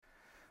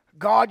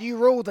God, you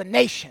rule the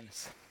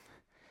nations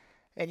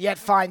and yet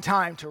find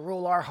time to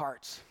rule our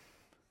hearts.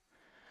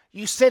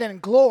 You sit in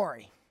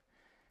glory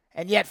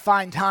and yet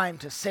find time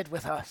to sit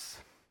with us.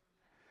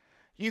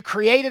 You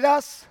created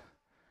us,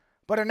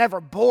 but are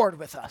never bored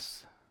with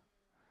us.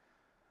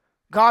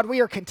 God, we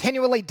are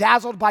continually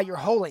dazzled by your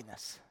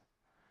holiness,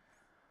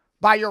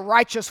 by your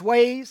righteous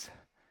ways,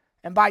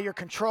 and by your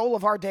control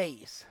of our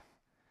days.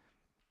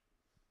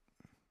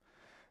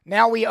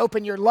 Now we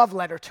open your love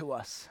letter to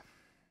us.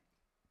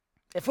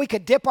 If we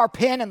could dip our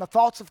pen in the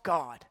thoughts of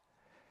God,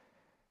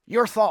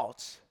 your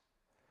thoughts,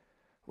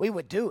 we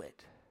would do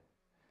it.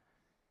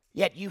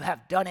 Yet you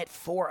have done it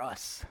for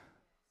us.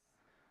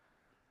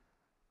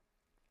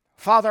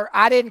 Father,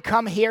 I didn't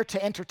come here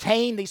to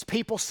entertain these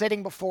people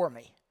sitting before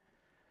me.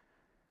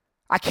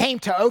 I came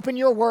to open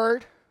your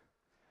word,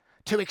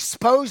 to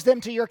expose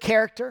them to your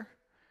character.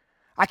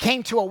 I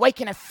came to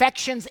awaken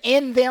affections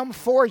in them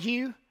for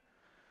you.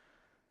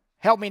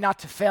 Help me not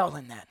to fail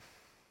in that.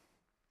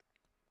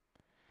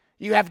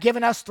 You have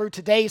given us through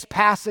today's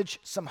passage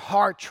some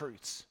hard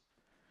truths,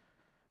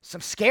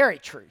 some scary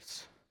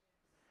truths.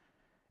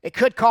 It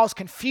could cause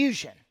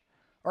confusion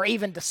or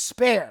even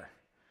despair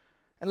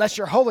unless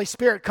your Holy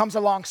Spirit comes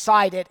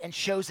alongside it and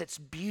shows its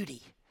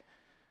beauty.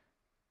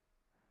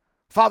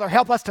 Father,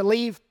 help us to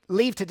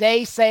leave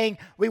today saying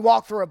we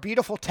walked through a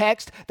beautiful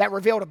text that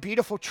revealed a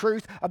beautiful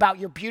truth about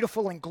your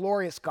beautiful and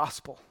glorious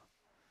gospel.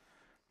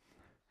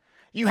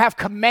 You have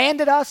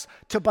commanded us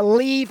to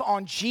believe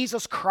on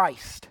Jesus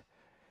Christ.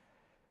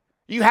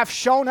 You have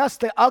shown us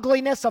the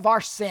ugliness of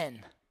our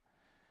sin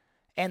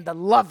and the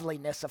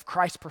loveliness of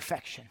Christ's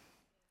perfection.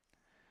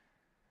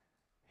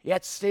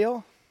 Yet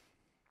still,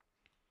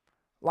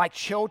 like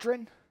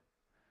children,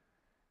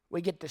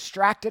 we get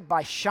distracted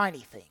by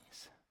shiny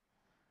things,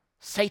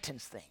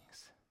 Satan's things.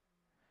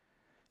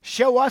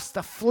 Show us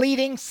the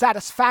fleeting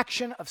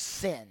satisfaction of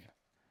sin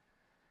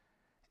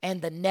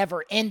and the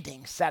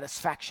never-ending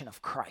satisfaction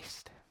of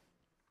Christ.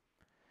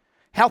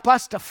 Help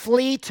us to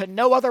flee to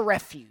no other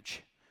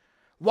refuge,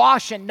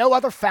 wash in no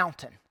other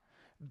fountain,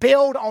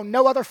 build on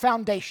no other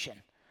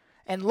foundation,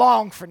 and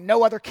long for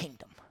no other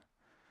kingdom.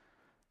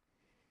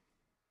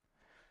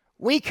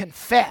 We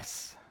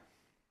confess.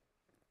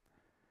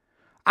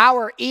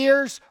 Our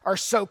ears are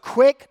so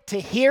quick to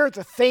hear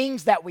the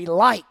things that we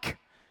like,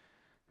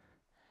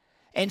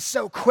 and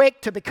so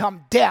quick to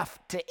become deaf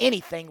to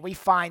anything we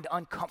find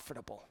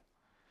uncomfortable.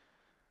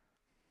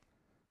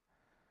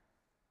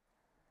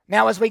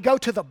 Now, as we go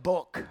to the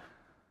book,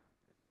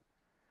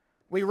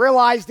 we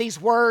realize these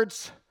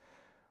words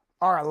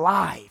are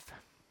alive.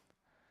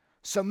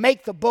 So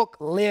make the book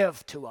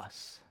live to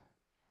us.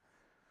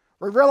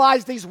 We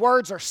realize these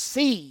words are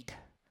seed.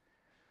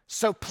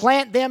 So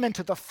plant them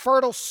into the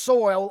fertile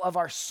soil of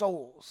our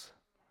souls.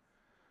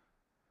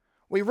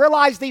 We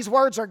realize these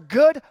words are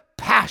good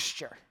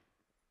pasture.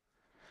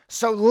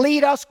 So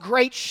lead us,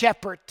 great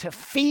shepherd, to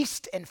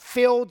feast in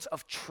fields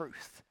of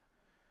truth.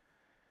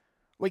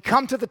 We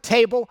come to the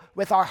table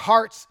with our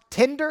hearts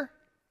tender,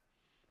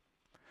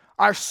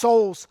 our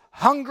souls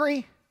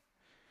hungry,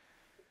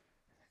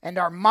 and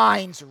our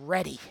minds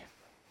ready.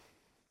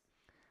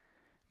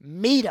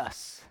 Meet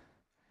us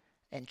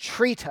and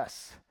treat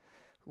us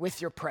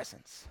with your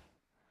presence.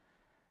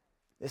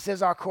 This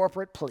is our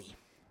corporate plea.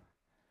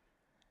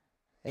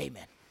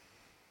 Amen.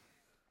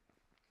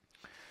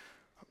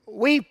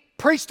 We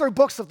preach through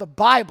books of the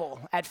Bible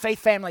at Faith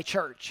Family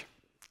Church.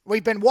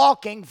 We've been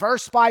walking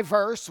verse by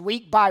verse,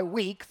 week by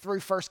week through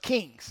 1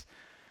 Kings.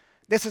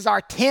 This is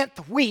our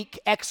 10th week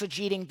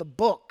exegeting the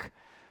book.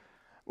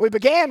 We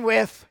began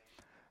with,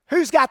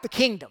 who's got the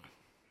kingdom?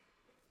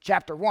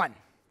 Chapter 1.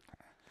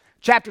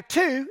 Chapter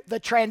 2, the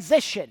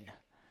transition.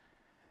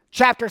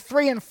 Chapter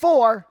 3 and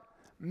 4,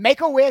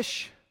 make a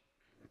wish,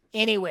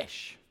 any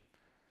wish.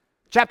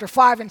 Chapter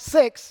 5 and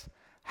 6,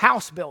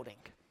 house building.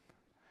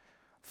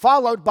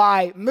 Followed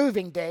by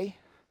moving day.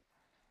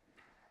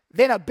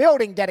 Then a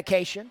building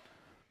dedication.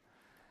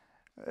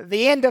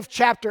 The end of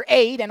chapter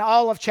 8 and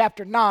all of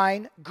chapter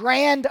 9,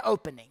 grand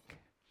opening.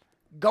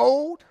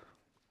 Gold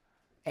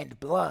and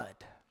blood.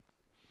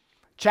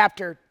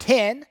 Chapter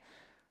 10,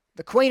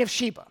 the Queen of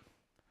Sheba.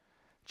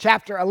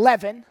 Chapter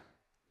 11,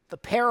 the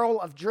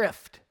peril of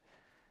drift.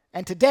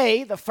 And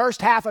today, the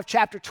first half of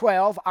chapter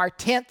 12, our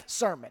 10th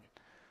sermon.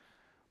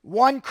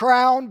 One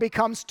crown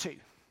becomes two.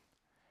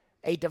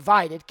 A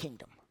divided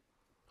kingdom.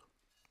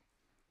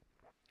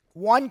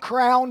 One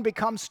crown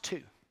becomes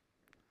two.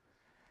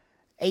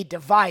 A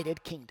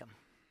divided kingdom.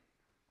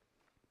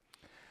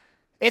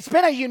 It's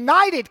been a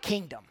united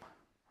kingdom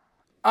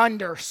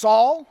under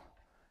Saul,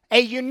 a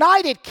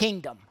united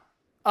kingdom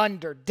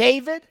under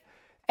David,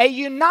 a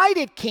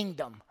united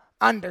kingdom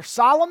under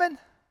Solomon.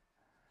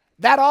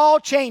 That all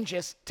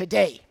changes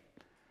today.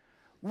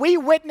 We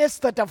witness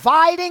the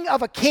dividing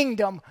of a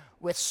kingdom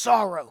with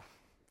sorrow.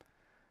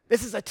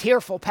 This is a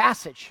tearful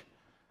passage.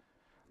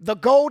 The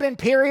golden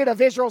period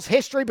of Israel's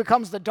history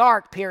becomes the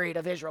dark period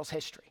of Israel's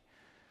history.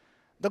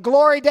 The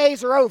glory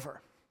days are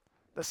over.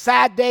 The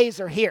sad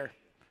days are here.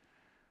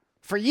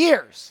 For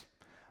years,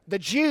 the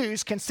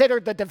Jews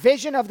considered the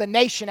division of the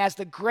nation as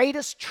the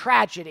greatest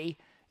tragedy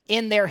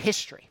in their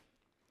history.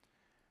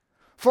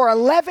 For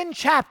 11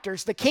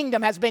 chapters, the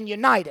kingdom has been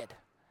united.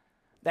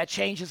 That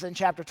changes in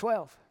chapter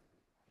 12.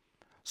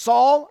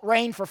 Saul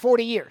reigned for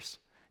 40 years.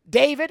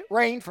 David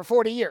reigned for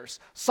 40 years.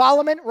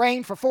 Solomon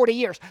reigned for 40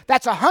 years.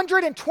 That's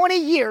 120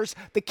 years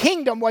the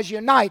kingdom was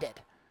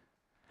united.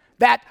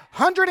 That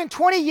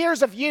 120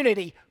 years of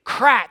unity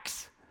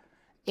cracks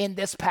in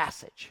this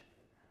passage.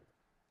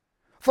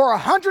 For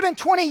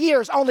 120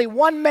 years, only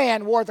one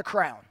man wore the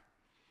crown.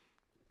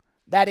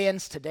 That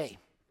ends today.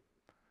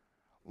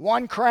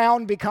 One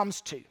crown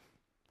becomes two.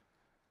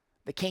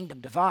 The kingdom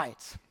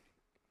divides.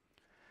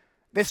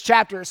 This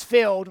chapter is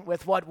filled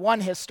with what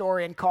one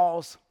historian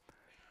calls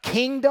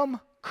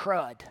kingdom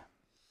crud.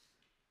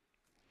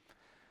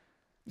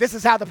 This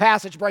is how the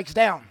passage breaks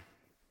down.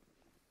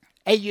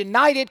 A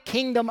united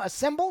kingdom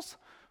assembles,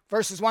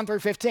 verses 1 through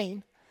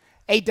 15.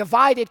 A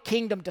divided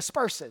kingdom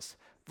disperses,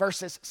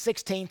 verses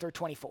 16 through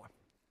 24.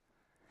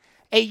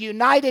 A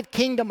united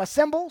kingdom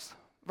assembles,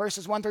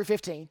 verses 1 through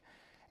 15.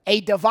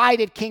 A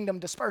divided kingdom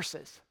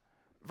disperses,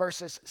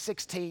 verses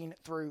 16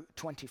 through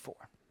 24.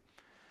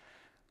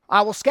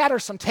 I will scatter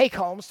some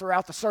take-homes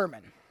throughout the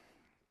sermon.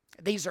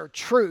 These are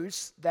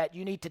truths that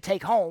you need to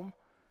take home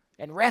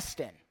and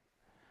rest in.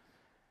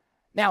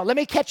 Now, let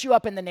me catch you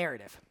up in the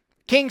narrative.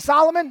 King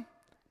Solomon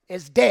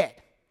is dead.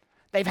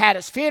 They've had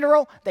his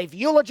funeral. They've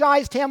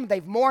eulogized him.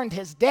 They've mourned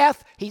his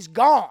death. He's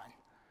gone.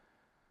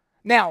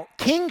 Now,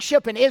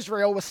 kingship in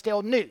Israel was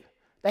still new.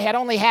 They had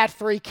only had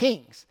 3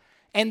 kings.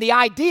 And the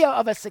idea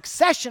of a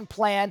succession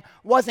plan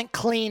wasn't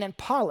clean and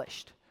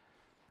polished.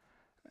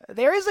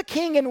 There is a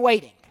king in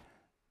waiting,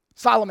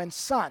 Solomon's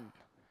son.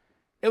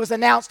 It was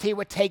announced he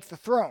would take the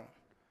throne.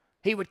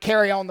 He would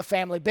carry on the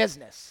family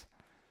business.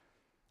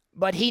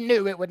 But he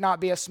knew it would not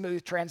be a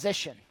smooth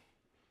transition.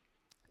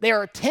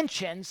 There are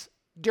tensions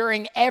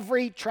during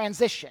every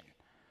transition.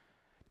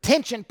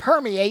 Tension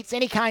permeates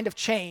any kind of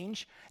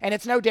change, and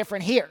it's no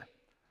different here.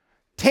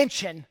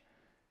 Tension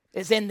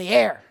is in the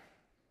air.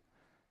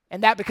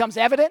 And that becomes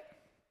evident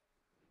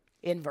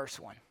in verse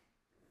 1.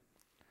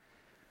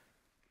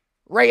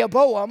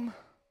 Rehoboam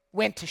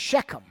went to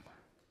Shechem,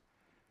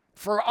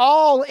 for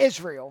all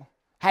Israel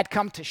had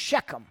come to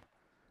Shechem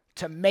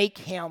to make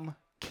him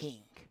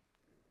king.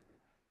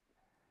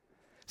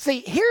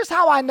 See, here's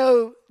how I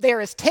know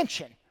there is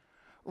tension.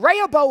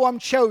 Rehoboam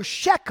chose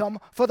Shechem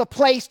for the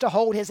place to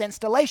hold his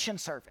installation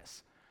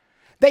service.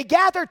 They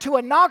gathered to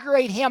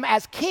inaugurate him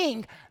as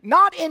king,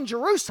 not in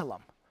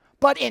Jerusalem,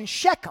 but in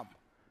Shechem.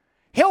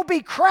 He'll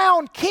be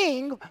crowned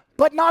king,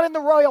 but not in the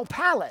royal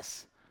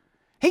palace.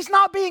 He's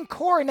not being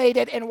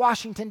coronated in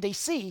Washington,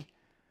 D.C.,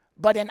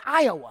 but in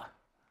Iowa.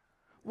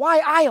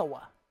 Why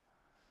Iowa?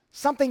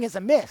 Something is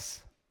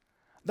amiss.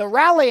 The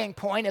rallying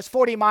point is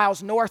 40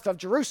 miles north of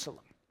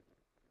Jerusalem.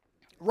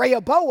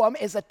 Rehoboam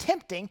is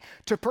attempting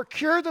to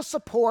procure the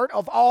support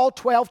of all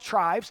 12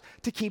 tribes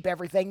to keep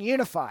everything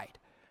unified.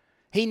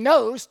 He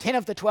knows 10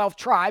 of the 12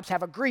 tribes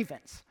have a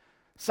grievance,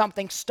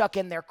 something stuck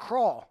in their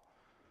craw.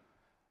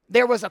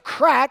 There was a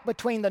crack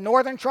between the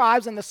northern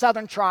tribes and the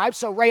southern tribes,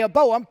 so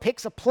Rehoboam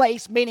picks a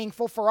place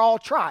meaningful for all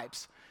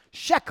tribes,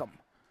 Shechem.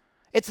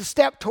 It's a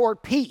step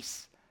toward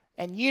peace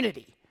and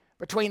unity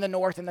between the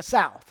north and the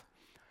south.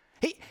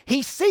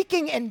 He's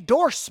seeking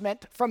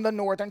endorsement from the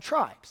northern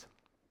tribes.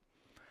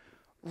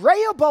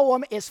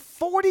 Rehoboam is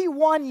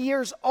 41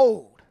 years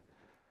old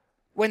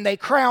when they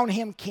crown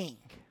him king.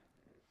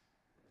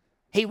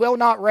 He will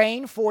not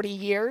reign 40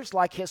 years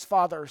like his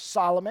father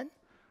Solomon,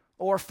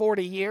 or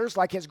 40 years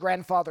like his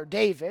grandfather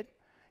David.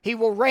 He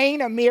will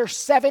reign a mere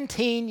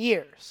 17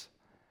 years.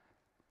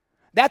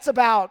 That's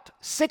about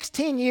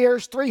 16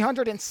 years,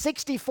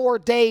 364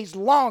 days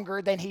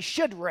longer than he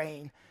should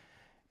reign,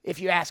 if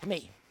you ask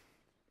me.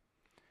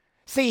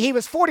 See, he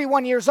was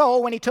 41 years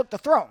old when he took the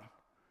throne.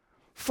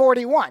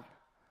 41.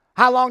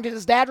 How long did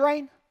his dad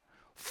reign?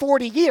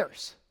 40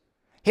 years.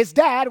 His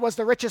dad was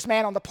the richest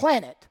man on the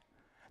planet.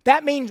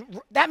 That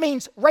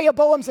means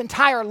Rehoboam's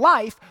entire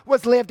life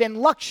was lived in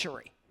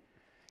luxury.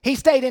 He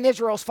stayed in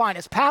Israel's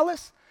finest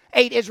palace,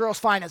 ate Israel's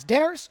finest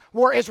dinners,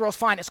 wore Israel's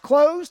finest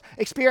clothes,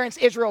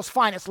 experienced Israel's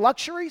finest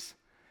luxuries.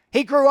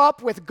 He grew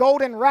up with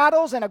golden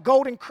rattles and a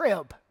golden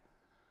crib.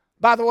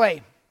 By the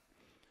way,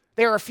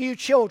 there are few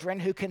children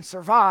who can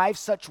survive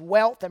such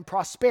wealth and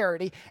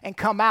prosperity and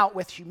come out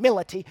with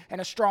humility and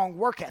a strong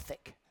work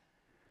ethic.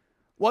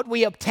 What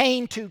we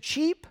obtain too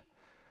cheap,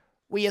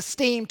 we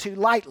esteem too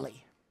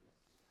lightly.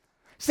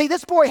 See,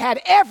 this boy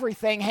had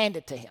everything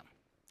handed to him,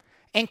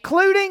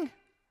 including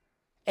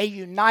a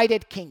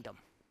united kingdom.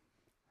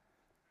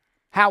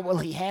 How will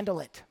he handle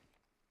it?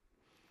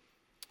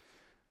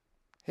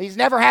 He's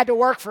never had to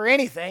work for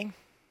anything,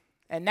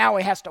 and now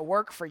he has to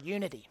work for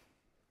unity.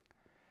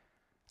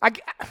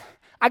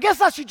 I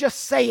guess I should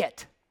just say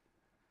it.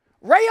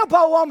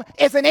 Rehoboam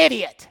is an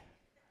idiot.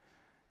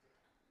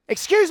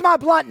 Excuse my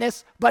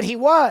bluntness, but he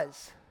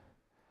was.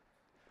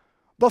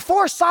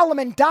 Before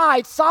Solomon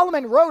died,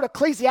 Solomon wrote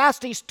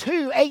Ecclesiastes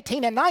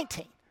 2:18 and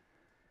 19.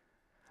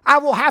 I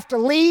will have to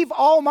leave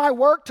all my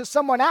work to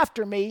someone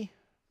after me.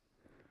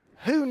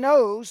 Who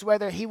knows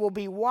whether he will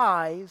be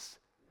wise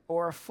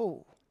or a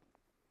fool?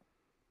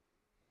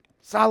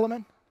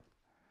 Solomon,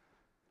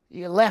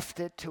 you left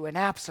it to an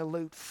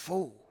absolute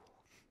fool.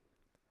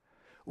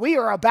 We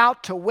are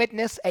about to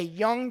witness a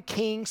young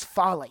king's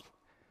folly.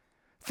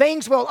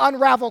 Things will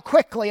unravel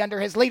quickly under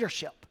his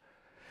leadership.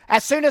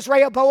 As soon as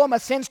Rehoboam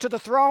ascends to the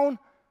throne,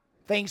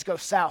 things go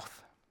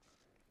south.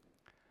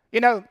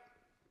 You know,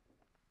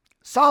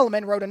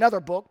 Solomon wrote another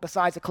book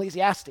besides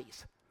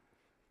Ecclesiastes.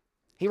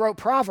 He wrote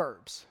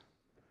Proverbs.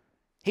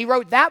 He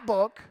wrote that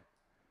book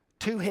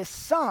to his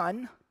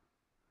son,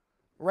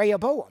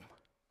 Rehoboam.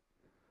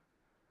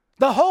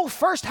 The whole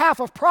first half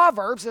of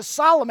Proverbs is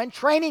Solomon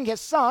training his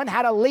son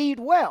how to lead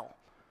well.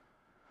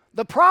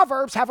 The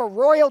Proverbs have a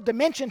royal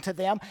dimension to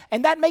them,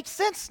 and that makes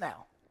sense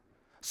now.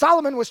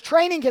 Solomon was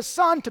training his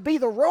son to be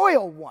the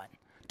royal one,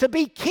 to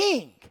be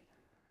king.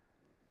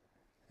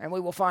 And we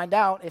will find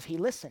out if he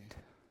listened.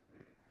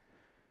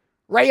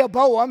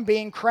 Rehoboam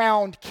being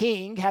crowned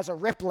king has a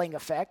rippling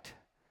effect.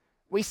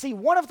 We see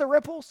one of the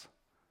ripples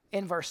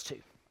in verse 2.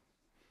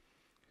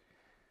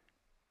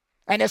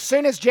 And as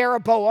soon as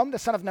Jeroboam, the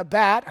son of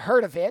Nebat,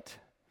 heard of it,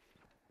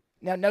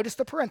 now notice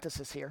the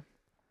parenthesis here,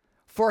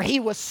 for he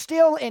was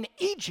still in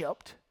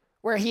Egypt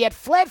where he had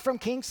fled from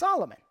King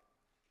Solomon.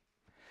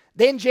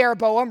 Then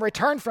Jeroboam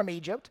returned from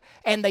Egypt,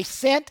 and they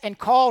sent and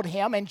called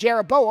him, and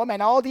Jeroboam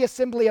and all the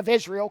assembly of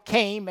Israel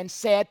came and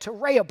said to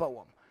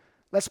Rehoboam.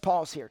 Let's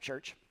pause here,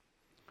 church.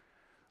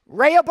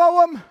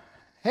 Rehoboam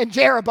and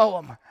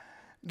Jeroboam,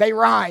 they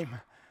rhyme.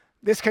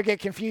 This could get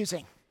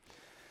confusing.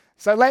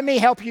 So let me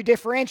help you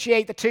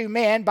differentiate the two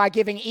men by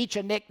giving each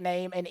a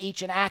nickname and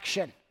each an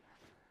action.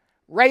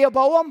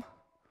 Rehoboam,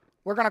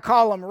 we're going to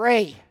call him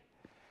Ray.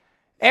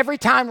 Every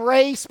time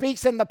Ray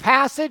speaks in the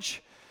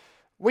passage,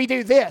 we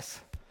do this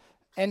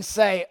and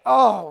say,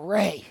 "Oh,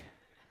 Ray.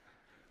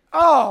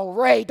 Oh,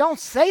 Ray, don't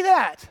say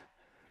that.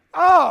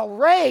 Oh,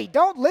 Ray,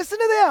 don't listen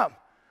to them.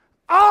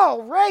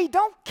 Oh, Ray,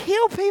 don't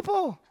kill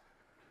people."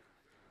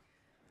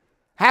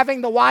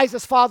 Having the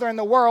wisest father in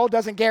the world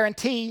doesn't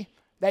guarantee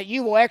that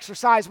you will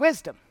exercise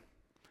wisdom.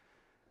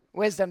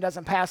 Wisdom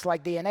doesn't pass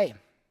like DNA.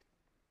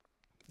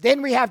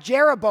 Then we have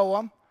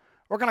Jeroboam.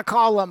 We're going to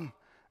call him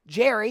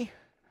Jerry.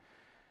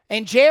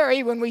 And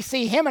Jerry, when we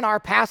see him in our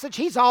passage,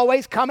 he's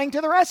always coming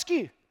to the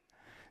rescue.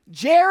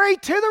 Jerry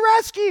to the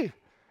rescue.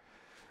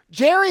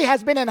 Jerry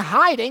has been in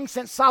hiding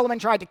since Solomon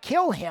tried to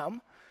kill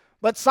him,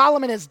 but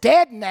Solomon is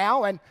dead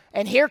now,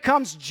 and here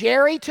comes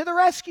Jerry to the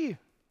rescue.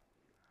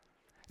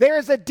 There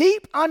is a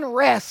deep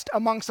unrest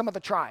among some of the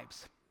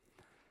tribes,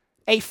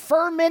 a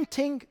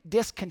fermenting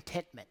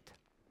discontentment.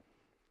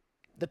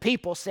 The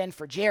people send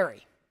for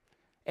Jerry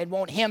and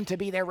want him to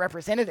be their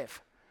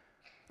representative.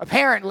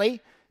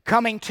 Apparently,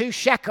 coming to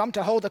Shechem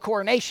to hold the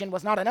coronation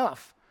was not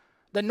enough.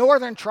 The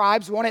northern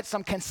tribes wanted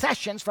some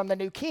concessions from the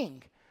new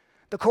king.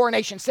 The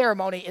coronation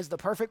ceremony is the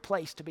perfect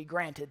place to be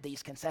granted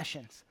these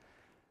concessions.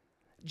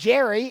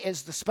 Jerry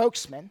is the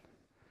spokesman.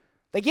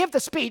 They give the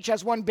speech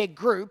as one big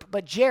group,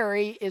 but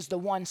Jerry is the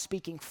one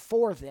speaking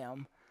for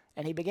them,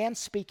 and he began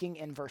speaking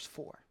in verse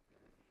 4.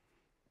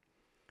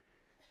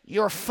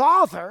 Your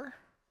father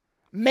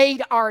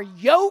made our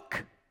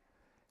yoke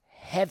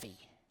heavy.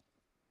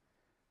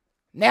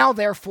 Now,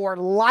 therefore,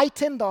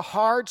 lighten the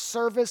hard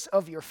service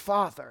of your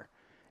father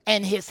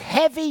and his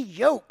heavy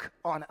yoke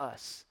on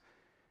us,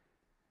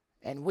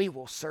 and we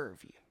will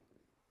serve you.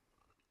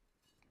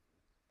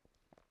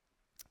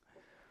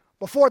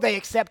 Before they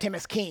accept him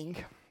as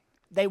king,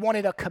 they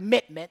wanted a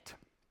commitment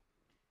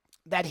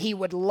that he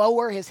would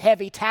lower his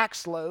heavy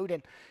tax load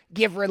and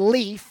give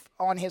relief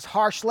on his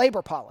harsh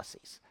labor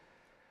policies.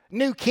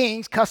 New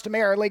kings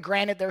customarily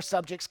granted their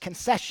subjects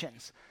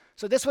concessions,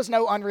 so this was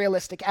no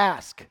unrealistic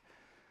ask.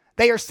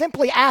 They are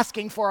simply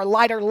asking for a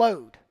lighter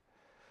load.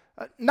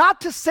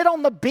 Not to sit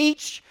on the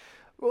beach,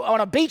 on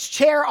a beach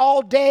chair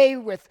all day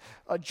with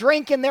a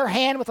drink in their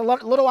hand with a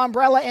little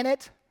umbrella in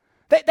it.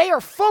 They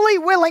are fully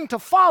willing to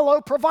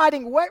follow,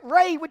 providing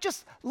Ray would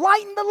just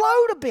lighten the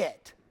load a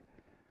bit.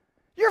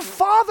 Your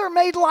father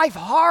made life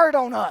hard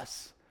on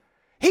us.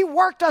 He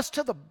worked us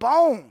to the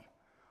bone.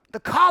 The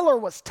collar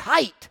was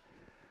tight.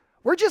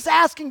 We're just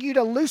asking you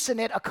to loosen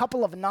it a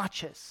couple of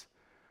notches.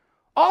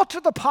 Alter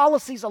the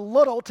policies a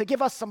little to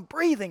give us some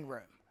breathing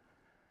room.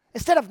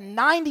 Instead of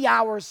 90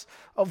 hours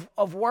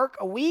of work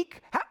a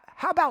week,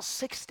 how about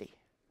 60?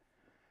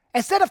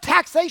 Instead of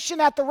taxation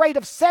at the rate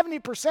of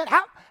 70%,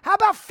 how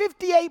about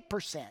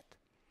 58%?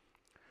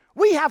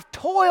 We have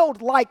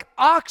toiled like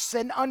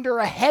oxen under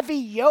a heavy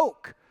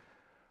yoke.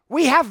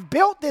 We have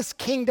built this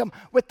kingdom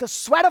with the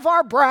sweat of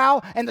our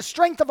brow and the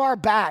strength of our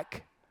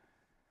back.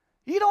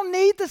 You don't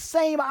need the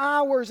same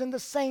hours and the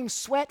same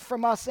sweat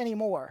from us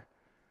anymore.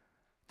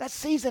 That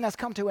season has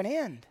come to an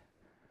end.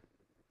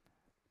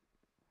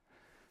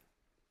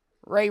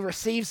 Ray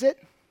receives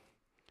it,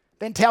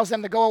 then tells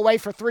them to go away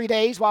for 3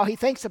 days while he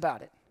thinks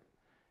about it.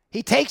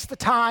 He takes the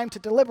time to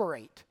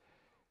deliberate.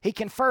 He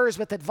confers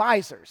with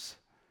advisors.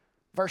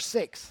 Verse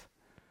 6.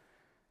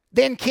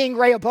 Then King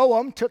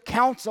Rehoboam took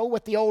counsel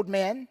with the old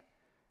men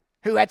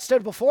who had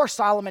stood before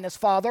Solomon his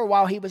father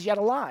while he was yet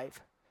alive,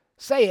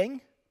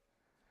 saying,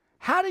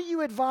 "How do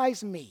you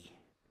advise me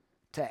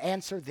to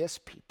answer this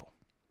people?"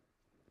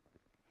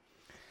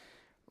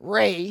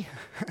 Ray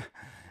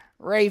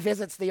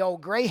visits the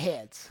old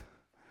grayheads,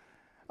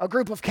 a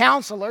group of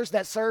counselors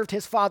that served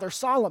his father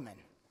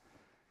Solomon.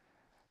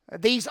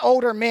 These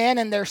older men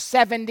in their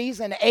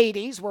 70s and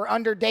 80s were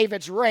under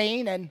David's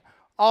reign and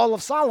all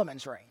of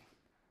Solomon's reign.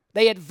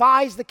 They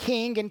advise the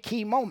king in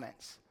key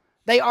moments.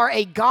 They are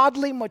a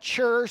godly,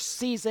 mature,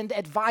 seasoned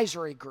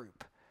advisory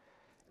group.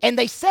 And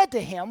they said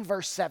to him,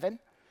 verse 7,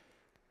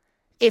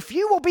 "If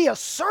you will be a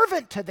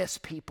servant to this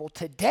people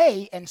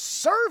today and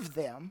serve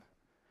them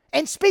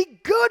and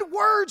speak good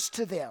words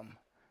to them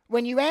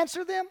when you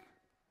answer them,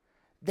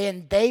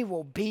 then they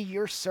will be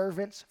your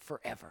servants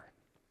forever."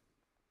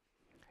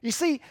 You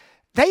see,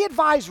 they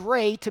advise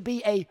Ray to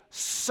be a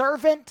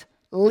servant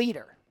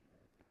leader.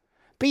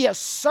 Be a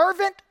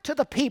servant to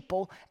the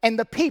people, and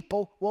the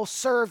people will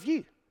serve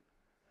you.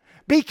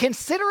 Be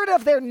considerate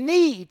of their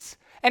needs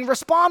and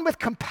respond with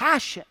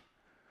compassion.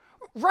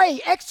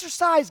 Ray,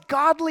 exercise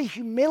godly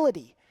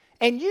humility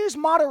and use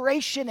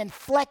moderation in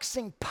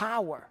flexing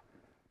power.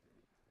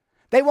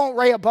 They want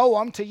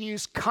Rehoboam to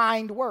use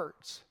kind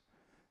words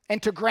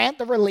and to grant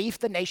the relief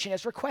the nation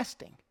is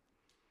requesting.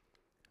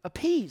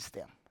 Appease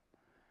them.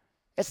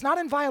 It's not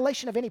in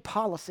violation of any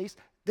policies.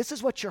 This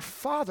is what your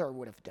father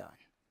would have done.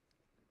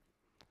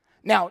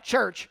 Now,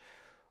 church,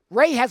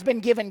 Ray has been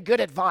given good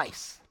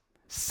advice,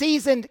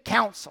 seasoned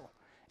counsel.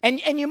 And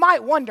you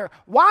might wonder,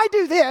 why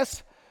do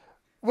this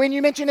when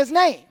you mention his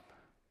name?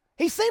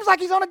 He seems like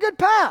he's on a good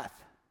path.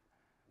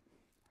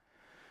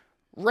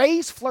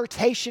 Ray's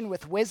flirtation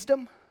with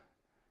wisdom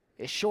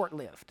is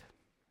short-lived.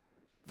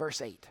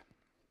 Verse 8.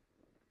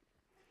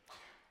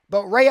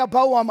 But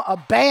Rehoboam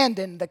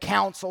abandoned the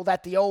counsel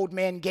that the old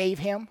men gave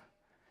him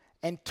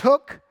and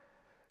took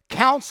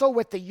counsel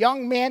with the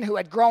young men who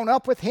had grown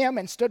up with him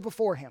and stood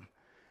before him.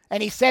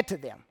 And he said to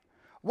them,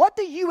 "What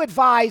do you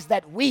advise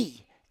that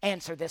we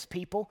answer this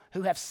people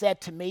who have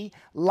said to me,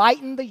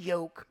 'Lighten the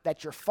yoke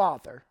that your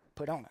father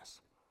put on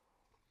us'?"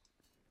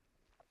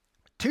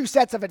 Two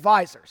sets of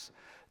advisors,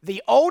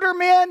 the older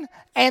men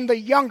and the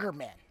younger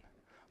men,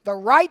 the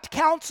right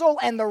counsel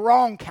and the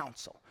wrong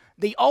counsel,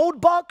 the old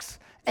bucks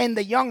and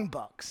the young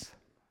bucks.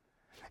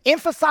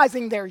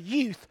 Emphasizing their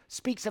youth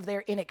speaks of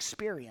their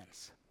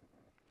inexperience.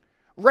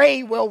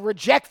 Ray will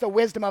reject the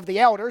wisdom of the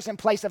elders in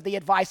place of the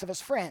advice of his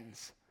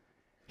friends.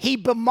 He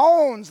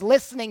bemoans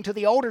listening to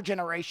the older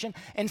generation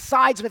and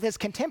sides with his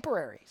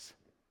contemporaries.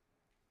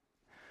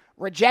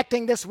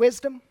 Rejecting this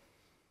wisdom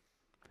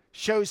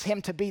shows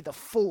him to be the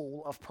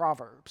fool of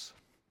Proverbs.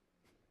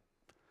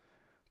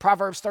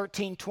 Proverbs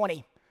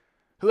 13:20,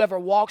 "Whoever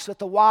walks with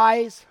the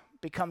wise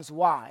becomes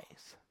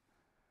wise,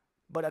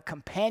 but a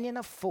companion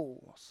of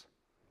fools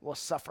will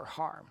suffer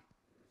harm."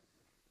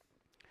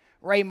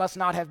 Ray must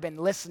not have been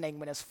listening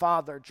when his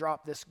father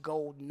dropped this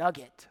gold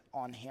nugget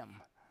on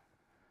him.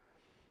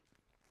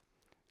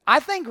 I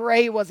think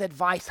Ray was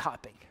advice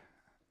hopping.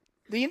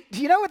 Do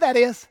you know what that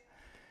is?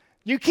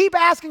 You keep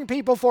asking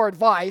people for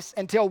advice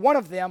until one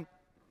of them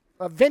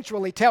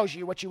eventually tells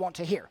you what you want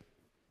to hear.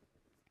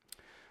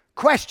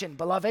 Question,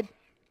 beloved.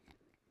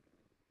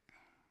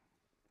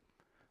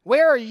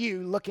 Where are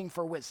you looking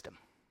for wisdom?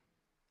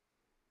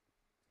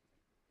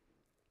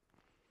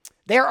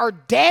 There are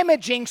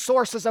damaging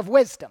sources of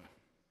wisdom.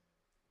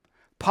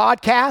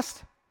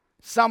 Podcasts,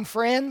 some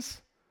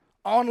friends,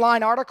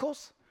 online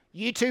articles,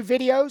 YouTube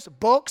videos,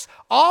 books,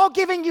 all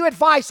giving you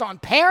advice on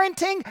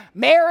parenting,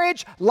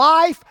 marriage,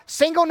 life,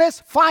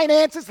 singleness,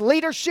 finances,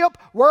 leadership,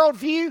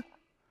 worldview.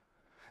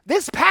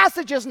 This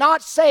passage is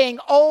not saying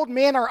old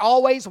men are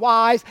always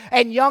wise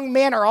and young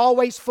men are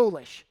always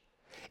foolish.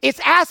 It's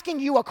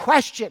asking you a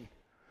question.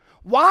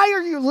 Why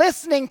are you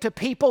listening to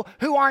people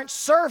who aren't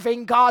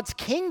serving God's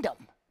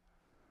kingdom?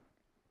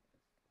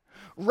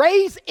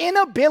 Ray's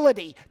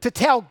inability to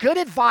tell good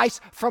advice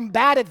from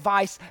bad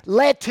advice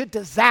led to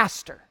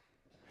disaster.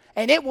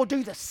 And it will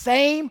do the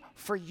same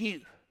for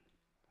you.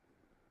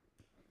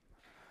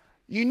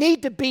 You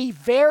need to be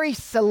very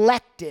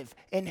selective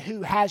in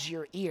who has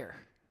your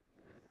ear.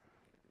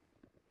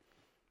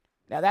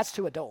 Now that's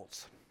to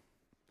adults.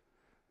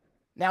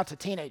 Now to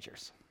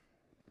teenagers.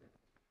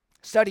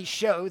 Studies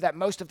show that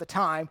most of the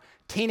time,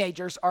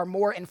 teenagers are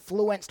more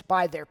influenced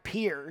by their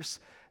peers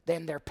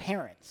than their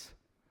parents.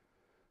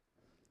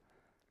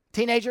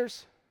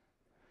 Teenagers,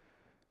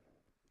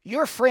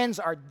 your friends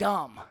are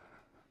dumb.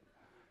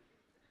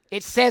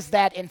 It says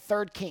that in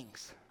 3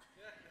 Kings.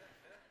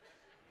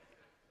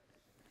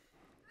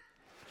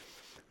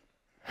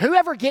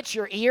 Whoever gets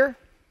your ear,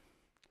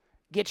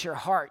 gets your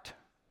heart.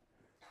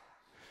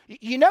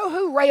 You know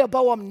who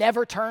Rehoboam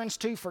never turns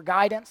to for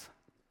guidance?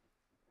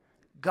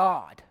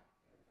 God.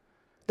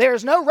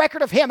 There's no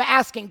record of him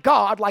asking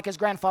God like his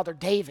grandfather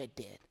David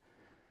did.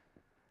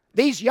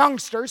 These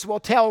youngsters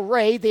will tell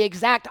Ray the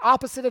exact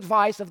opposite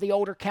advice of the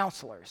older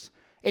counselors.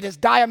 It is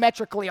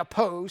diametrically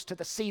opposed to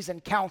the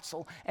seasoned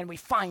counsel, and we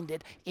find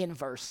it in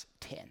verse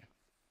 10.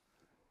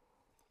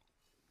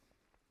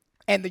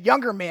 And the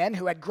younger men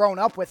who had grown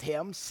up with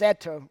him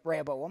said to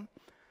Rehoboam,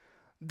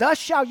 "Thus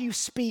shall you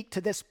speak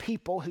to this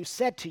people who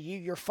said to you,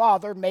 your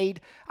father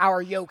made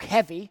our yoke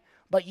heavy,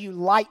 but you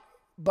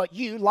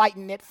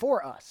lighten it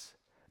for us.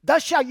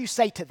 Thus shall you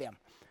say to them,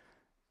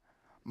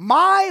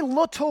 my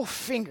little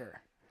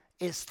finger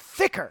is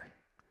thicker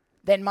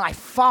than my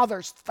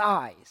father's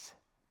thighs.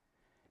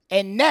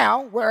 And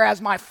now, whereas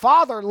my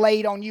father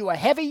laid on you a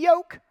heavy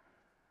yoke,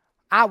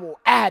 I will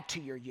add to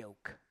your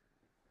yoke.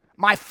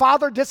 My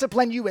father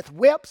disciplined you with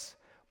whips,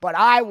 but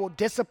I will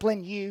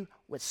discipline you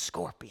with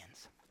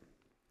scorpions."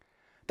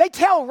 They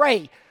tell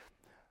Ray,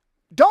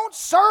 don't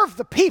serve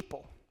the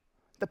people.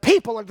 The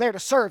people are there to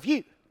serve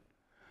you.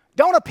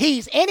 Don't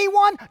appease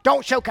anyone.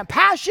 Don't show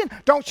compassion.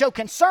 Don't show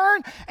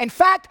concern. In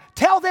fact,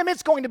 tell them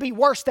it's going to be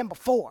worse than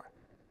before.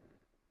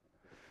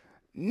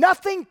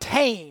 Nothing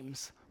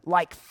tames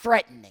like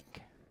threatening.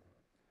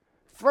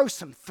 Throw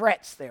some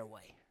threats their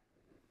way.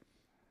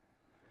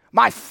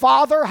 My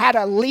father had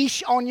a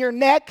leash on your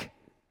neck.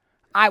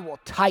 I will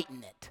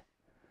tighten it.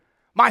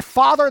 My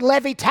father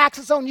levied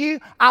taxes on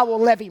you. I will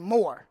levy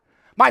more.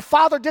 My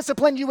father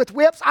disciplined you with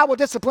whips. I will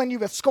discipline you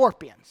with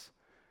scorpions.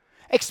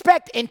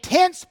 Expect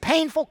intense,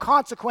 painful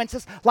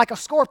consequences like a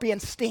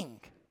scorpion's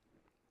sting.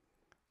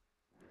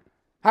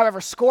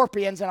 However,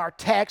 scorpions in our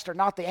text are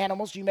not the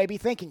animals you may be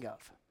thinking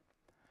of,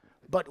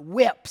 but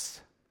whips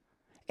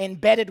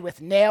embedded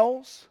with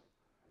nails,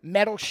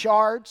 metal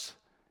shards,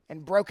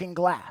 and broken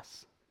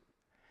glass.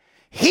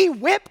 He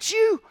whipped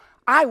you,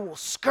 I will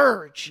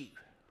scourge you.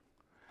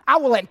 I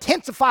will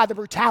intensify the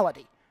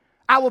brutality.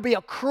 I will be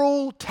a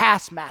cruel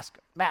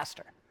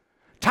taskmaster,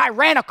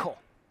 tyrannical,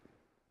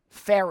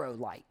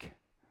 Pharaoh-like.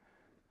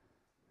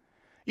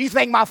 You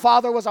think my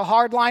father was a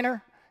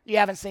hardliner? You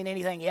haven't seen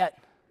anything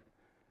yet.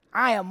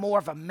 I am more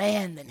of a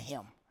man than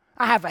him.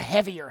 I have a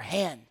heavier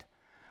hand.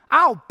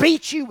 I'll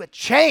beat you with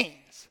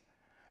chains.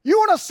 You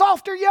want a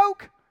softer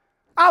yoke?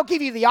 I'll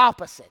give you the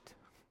opposite.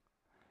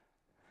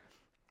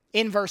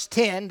 In verse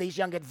 10, these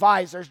young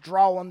advisors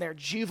draw on their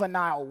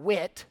juvenile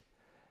wit.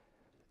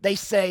 They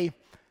say,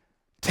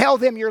 tell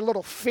them your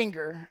little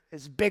finger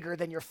is bigger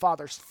than your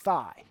father's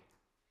thigh.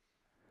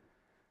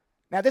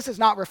 Now, this is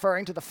not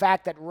referring to the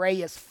fact that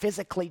Ray is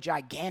physically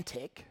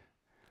gigantic.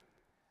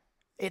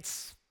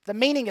 The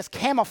meaning is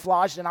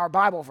camouflaged in our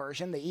Bible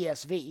version, the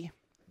ESV.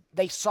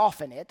 They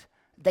soften it.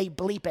 They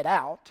bleep it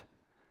out.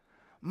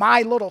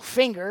 My little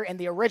finger in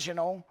the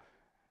original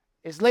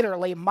is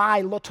literally my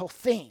little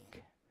thing.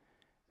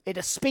 It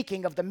is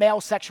speaking of the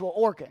male sexual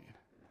organ.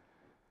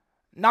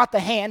 Not the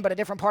hand, but a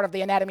different part of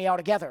the anatomy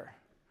altogether.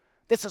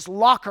 This is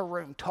locker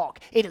room talk.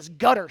 It is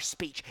gutter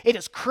speech. It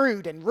is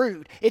crude and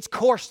rude. It's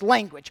coarse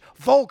language,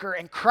 vulgar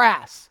and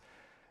crass.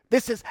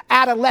 This is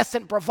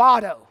adolescent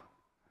bravado.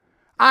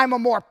 I'm a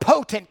more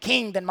potent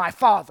king than my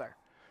father.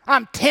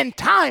 I'm 10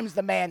 times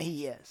the man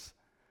he is.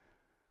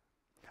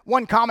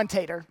 One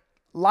commentator,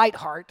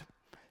 Lightheart,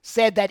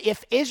 said that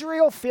if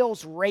Israel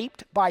feels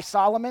raped by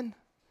Solomon,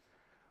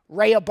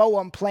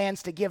 Rehoboam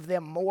plans to give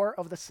them more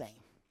of the same.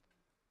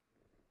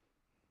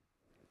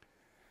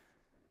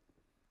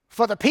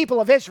 For the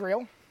people of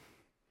Israel,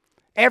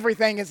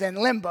 everything is in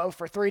limbo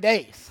for 3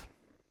 days.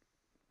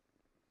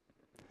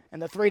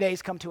 And the 3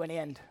 days come to an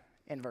end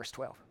in verse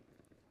 12.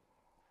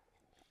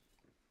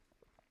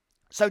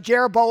 So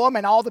Jeroboam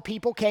and all the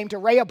people came to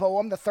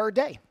Rehoboam the 3rd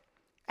day.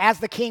 As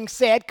the king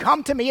said,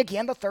 come to me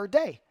again the 3rd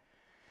day.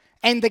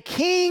 And the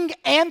king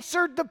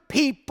answered the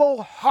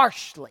people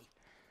harshly.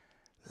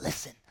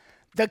 Listen,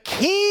 the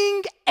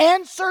king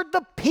answered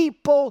the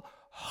people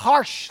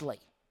harshly.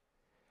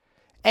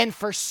 And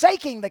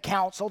forsaking the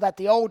counsel that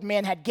the old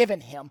men had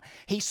given him,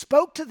 he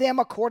spoke to them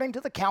according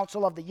to the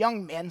counsel of the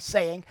young men,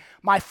 saying,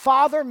 my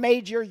father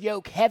made your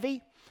yoke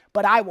heavy,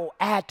 but I will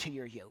add to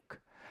your yoke.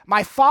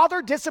 My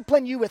father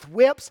disciplined you with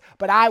whips,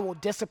 but I will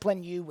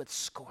discipline you with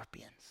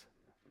scorpions.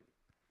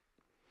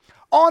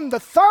 On the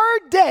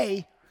 3rd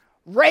day,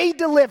 Ray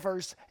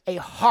delivers a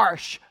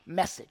harsh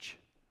message,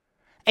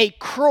 a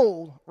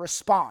cruel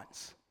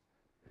response.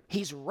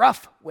 He's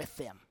rough with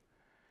them.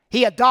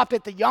 He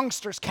adopted the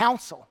youngsters'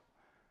 counsel.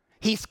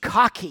 He's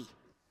cocky.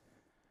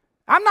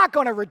 I'm not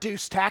going to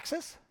reduce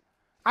taxes.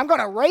 I'm going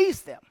to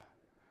raise them.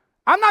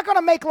 I'm not going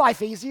to make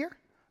life easier.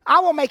 I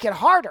will make it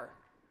harder.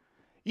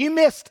 You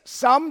missed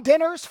some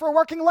dinners for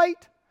working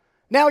late.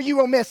 Now you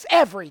will miss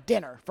every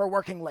dinner for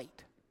working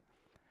late.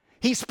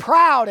 He's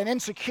proud and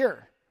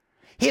insecure.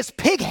 His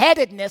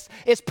pig-headedness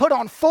is put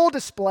on full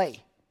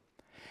display.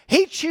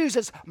 He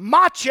chooses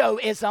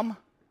machoism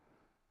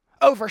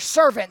over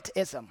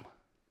servantism.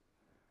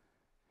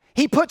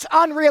 He puts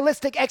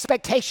unrealistic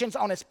expectations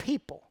on his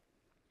people.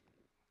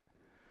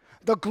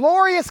 The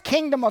glorious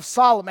kingdom of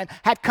Solomon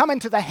had come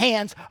into the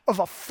hands of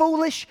a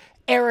foolish,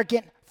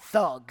 arrogant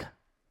thug.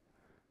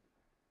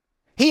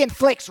 He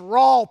inflicts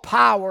raw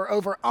power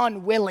over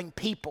unwilling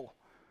people.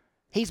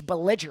 He's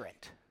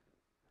belligerent.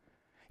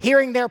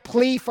 Hearing their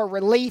plea for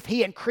relief,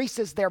 he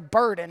increases their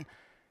burden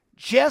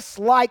just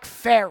like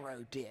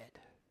Pharaoh did.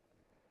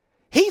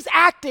 He's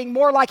acting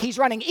more like he's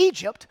running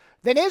Egypt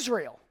than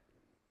Israel.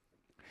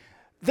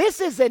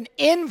 This is an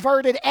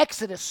inverted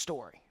Exodus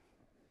story.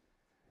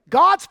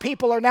 God's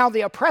people are now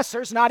the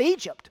oppressors, not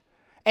Egypt.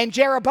 And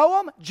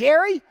Jeroboam,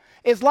 Jerry,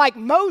 is like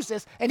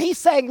Moses, and he's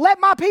saying, let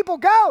my people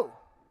go.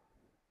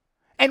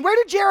 And where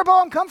did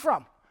Jeroboam come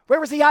from? Where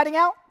was he hiding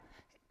out?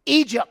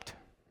 Egypt.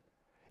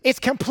 It's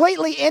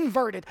completely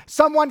inverted.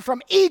 Someone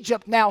from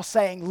Egypt now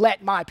saying,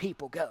 let my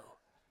people go.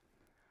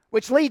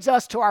 Which leads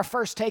us to our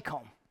first take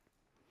home.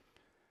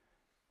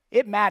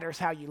 It matters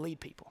how you lead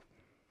people.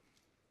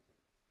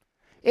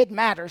 It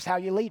matters how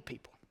you lead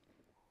people.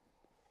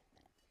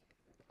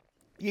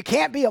 You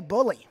can't be a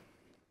bully.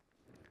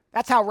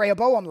 That's how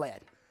Rehoboam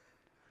led.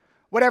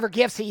 Whatever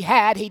gifts he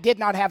had, he did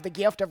not have the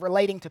gift of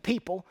relating to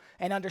people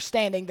and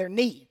understanding their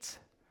needs.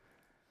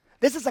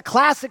 This is a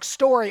classic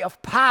story of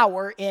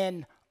power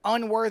in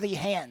unworthy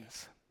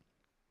hands.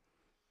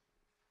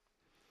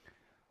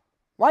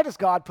 Why does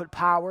God put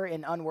power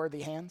in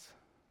unworthy hands?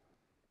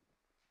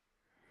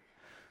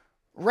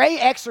 Ray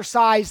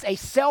exercised a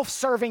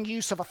self-serving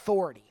use of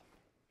authority.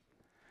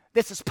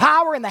 This is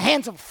power in the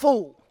hands of a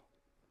fool.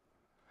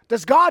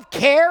 Does God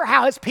care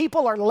how his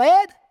people are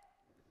led?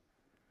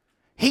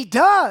 He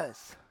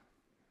does.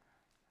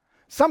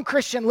 Some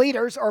Christian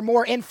leaders are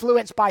more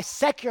influenced by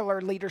secular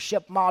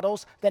leadership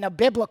models than a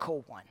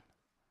biblical one.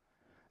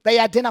 They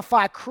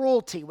identify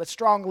cruelty with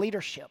strong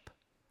leadership.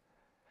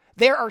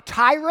 There are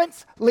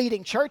tyrants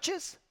leading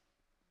churches,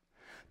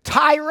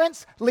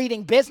 tyrants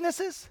leading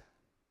businesses,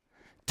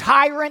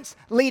 tyrants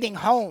leading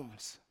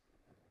homes.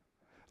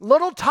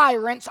 Little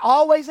tyrants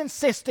always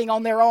insisting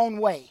on their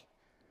own way.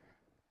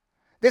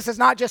 This is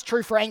not just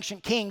true for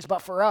ancient kings,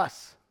 but for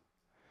us.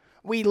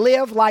 We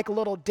live like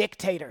little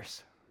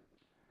dictators.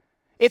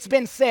 It's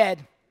been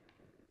said,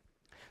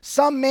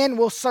 some men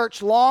will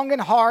search long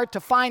and hard to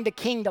find a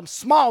kingdom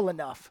small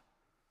enough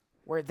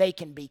where they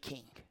can be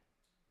king.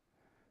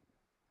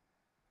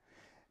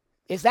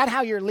 Is that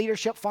how your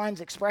leadership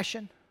finds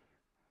expression?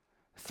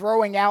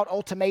 Throwing out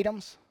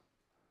ultimatums?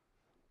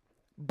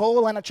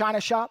 Bull in a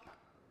china shop?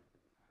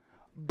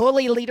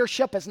 Bully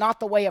leadership is not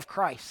the way of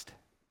Christ.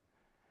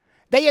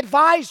 They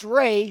advised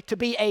Ray to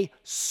be a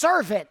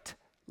servant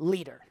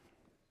leader.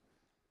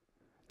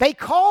 They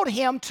called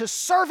him to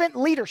servant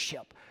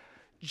leadership.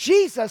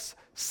 Jesus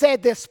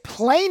said this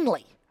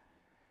plainly.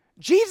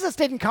 Jesus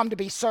didn't come to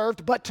be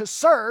served, but to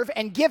serve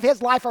and give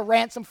his life a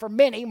ransom for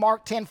many,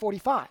 Mark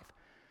 10:45.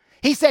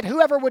 He said,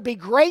 whoever would be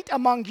great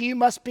among you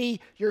must be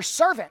your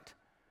servant,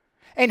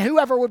 and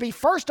whoever would be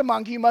first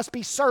among you must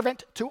be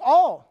servant to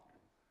all.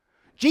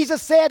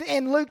 Jesus said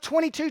in Luke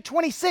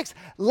 22:26,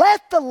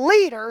 let the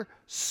leader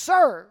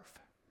serve.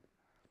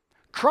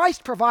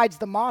 Christ provides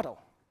the model.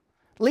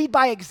 Lead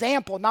by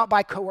example, not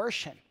by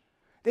coercion.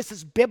 This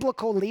is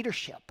biblical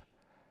leadership.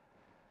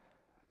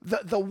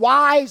 The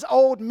wise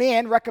old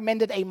men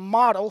recommended a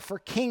model for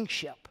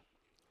kingship,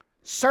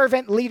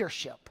 servant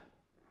leadership.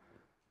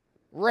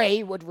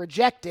 Ray would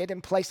reject it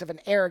in place of an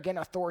arrogant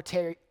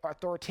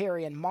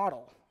authoritarian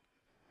model.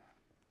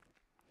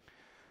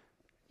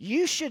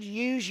 You should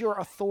use your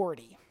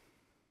authority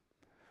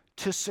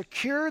to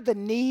secure the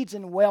needs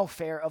and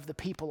welfare of the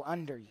people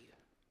under you.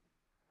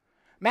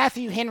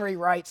 Matthew Henry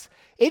writes,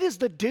 it is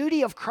the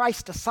duty of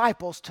Christ's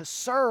disciples to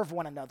serve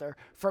one another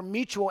for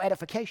mutual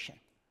edification.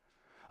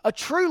 A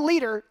true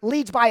leader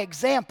leads by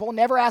example,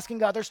 never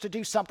asking others to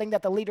do something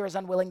that the leader is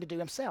unwilling to do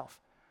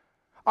himself.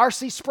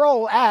 R.C.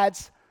 Sproul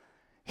adds,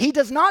 he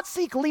does not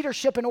seek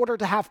leadership in order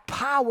to have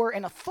power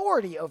and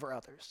authority over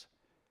others.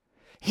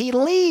 He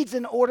leads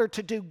in order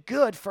to do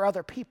good for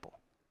other people.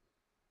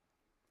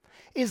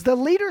 Is the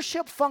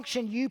leadership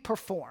function you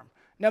perform,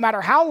 no matter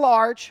how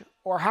large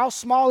or how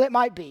small it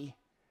might be,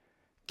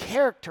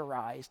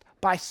 characterized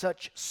by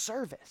such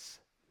service?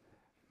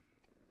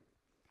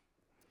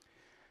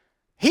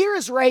 Here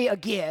is Ray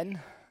again,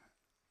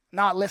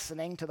 not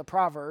listening to the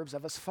proverbs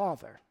of his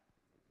father.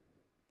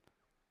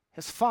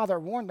 His father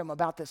warned him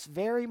about this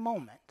very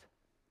moment,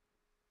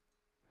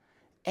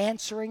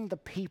 answering the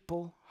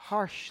people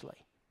harshly.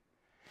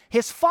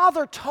 His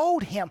father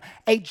told him,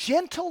 a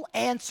gentle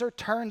answer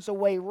turns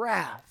away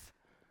wrath,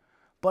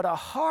 but a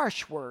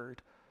harsh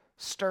word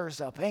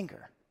stirs up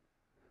anger.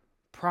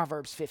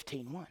 Proverbs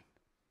 15:1.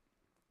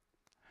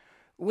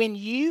 When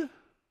you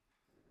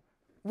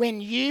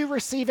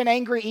receive an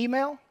angry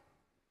email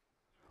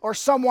or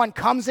someone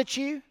comes at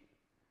you,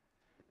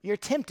 you're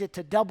tempted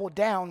to double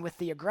down with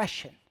the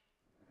aggression.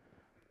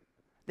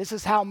 This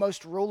is how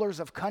most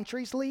rulers of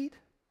countries lead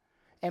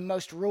and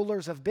most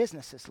rulers of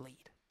businesses lead.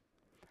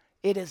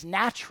 It is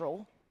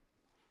natural.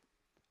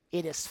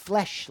 It is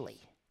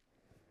fleshly.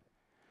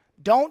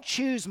 Don't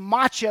choose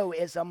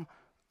machoism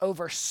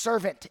over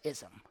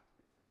servantism.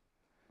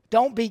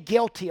 Don't be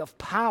guilty of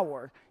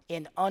power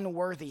in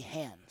unworthy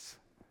hands.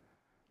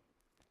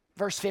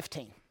 Verse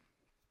 15.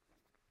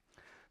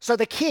 So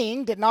the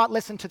king did not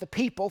listen to the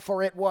people,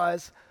 for it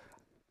was,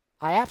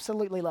 I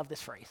absolutely love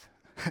this phrase,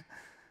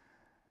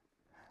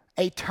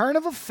 a turn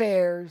of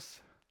affairs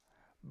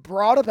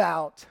brought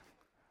about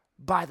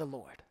by the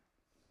Lord.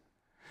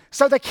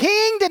 So the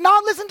king did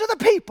not listen to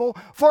the people,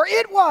 for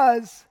it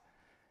was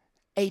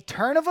a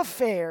turn of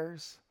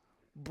affairs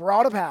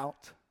brought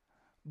about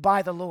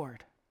by the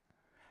Lord,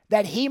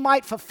 that he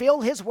might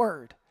fulfill his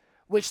word,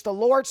 which the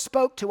Lord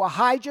spoke to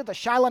Ahijah the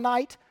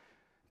Shilonite,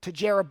 to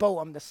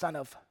Jeroboam the son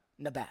of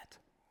Nebat.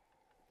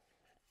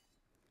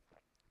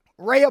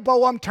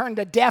 Rehoboam turned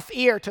a deaf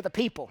ear to the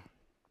people,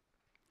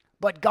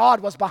 but God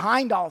was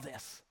behind all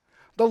this.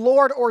 The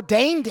Lord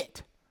ordained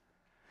it.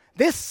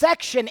 This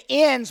section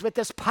ends with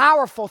this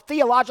powerful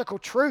theological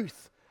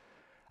truth.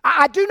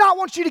 I do not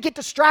want you to get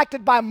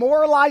distracted by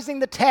moralizing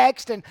the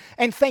text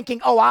and thinking,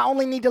 oh, I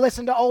only need to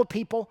listen to old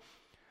people.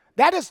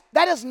 That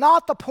is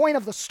not the point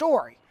of the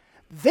story.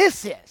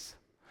 This is.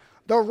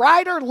 The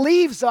writer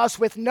leaves us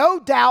with no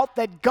doubt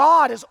that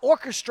God is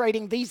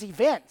orchestrating these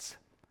events.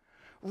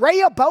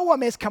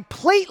 Rehoboam is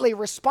completely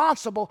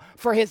responsible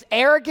for his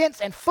arrogance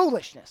and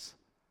foolishness.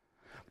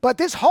 But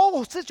this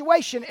whole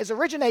situation is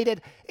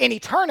originated in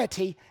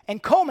eternity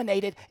and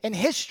culminated in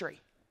history.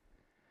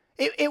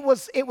 It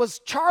was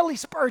Charlie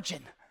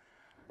Spurgeon,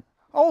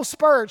 old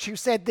Spurge, who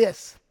said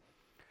this: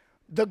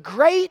 "The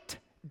great,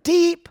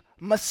 deep,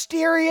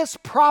 mysterious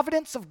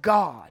providence of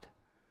God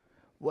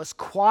was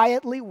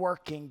quietly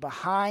working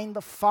behind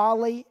the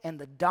folly and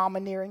the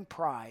domineering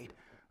pride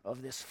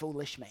of this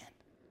foolish man."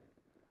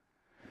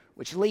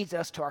 Which leads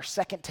us to our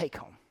second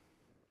take-home.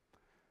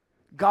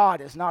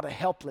 God is not a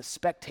helpless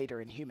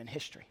spectator in human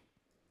history.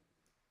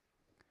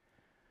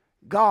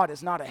 God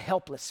is not a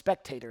helpless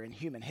spectator in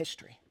human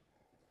history.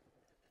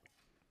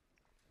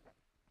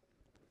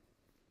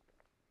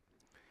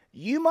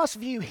 You must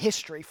view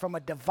history from a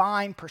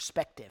divine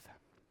perspective.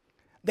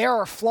 There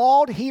are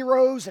flawed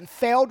heroes and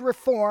failed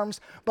reforms,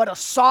 but a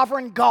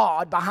sovereign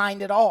God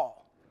behind it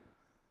all.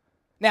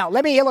 Now,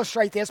 let me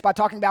illustrate this by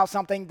talking about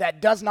something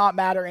that does not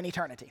matter in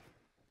eternity.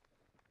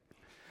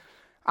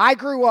 I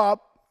grew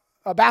up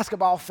a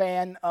basketball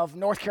fan of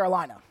North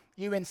Carolina,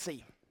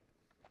 UNC.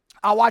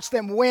 I watched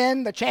them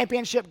win the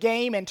championship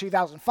game in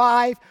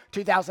 2005,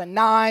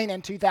 2009,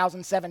 and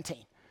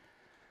 2017.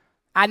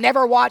 I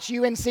never watched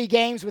UNC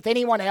games with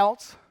anyone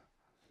else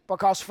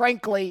because,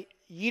 frankly,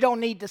 you don't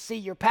need to see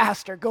your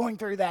pastor going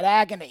through that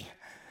agony.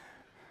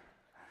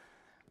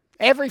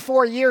 Every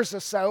 4 years or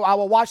so, I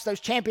will watch those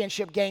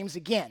championship games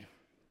again.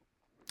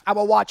 I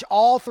will watch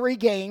all 3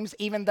 games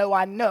even though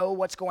I know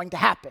what's going to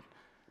happen.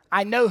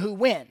 I know who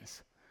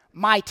wins,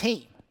 my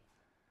team.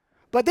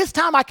 But this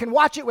time I can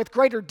watch it with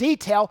greater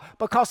detail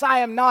because I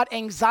am not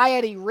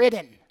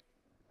anxiety-ridden.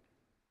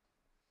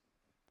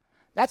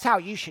 That's how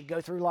you should go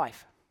through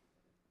life.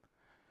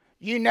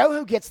 You know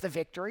who gets the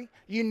victory.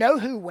 You know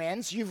who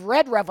wins. You've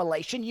read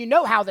Revelation. You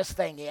know how this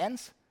thing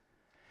ends.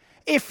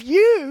 If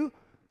you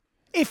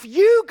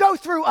go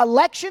through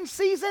election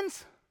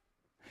seasons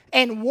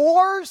and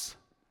wars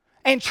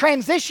and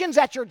transitions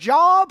at your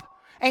job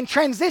and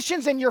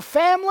transitions in your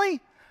family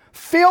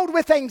filled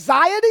with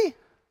anxiety,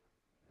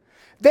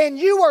 then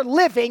you are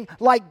living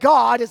like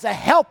God is a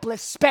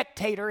helpless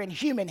spectator in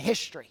human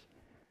history.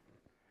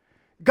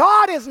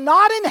 God is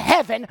not in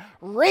heaven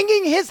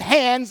wringing his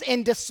hands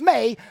in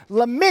dismay,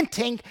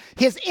 lamenting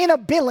his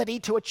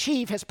inability to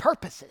achieve his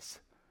purposes.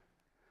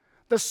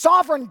 The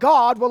sovereign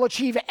God will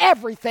achieve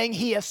everything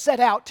he has set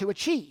out to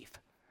achieve.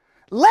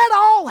 Let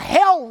all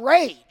hell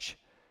rage.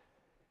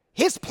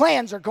 His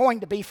plans are going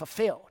to be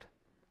fulfilled.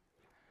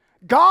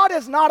 God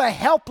is not a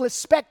helpless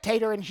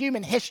spectator in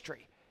human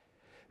history.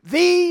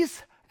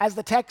 These, as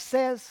the text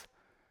says,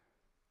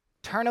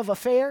 turn of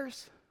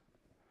affairs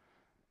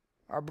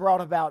are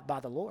brought about by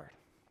the Lord.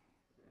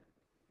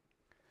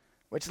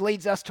 Which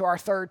leads us to our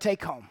third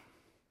take-home.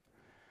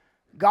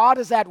 God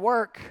is at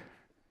work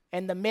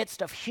in the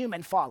midst of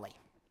human folly.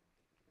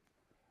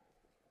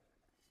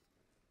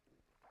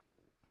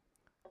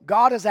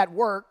 God is at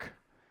work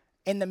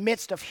in the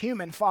midst of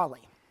human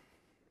folly.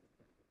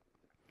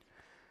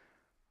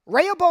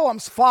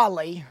 Rehoboam's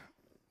folly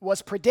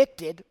was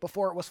predicted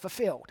before it was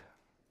fulfilled.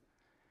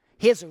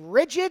 His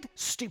rigid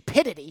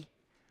stupidity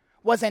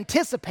was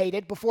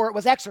anticipated before it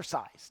was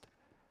exercised.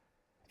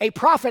 A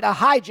prophet,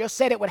 Ahijah,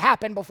 said it would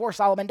happen before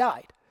Solomon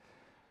died.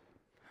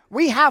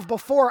 We have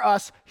before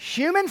us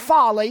human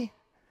folly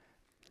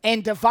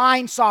and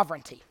divine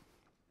sovereignty.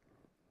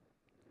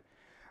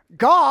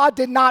 God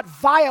did not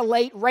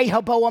violate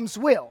Rehoboam's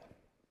will.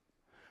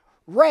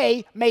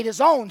 Ray made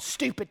his own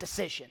stupid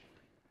decision.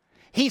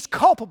 He's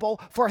culpable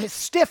for his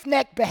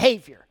stiff-necked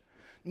behavior.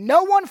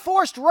 No one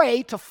forced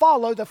Ray to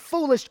follow the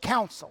foolish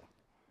counsel.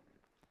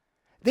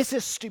 This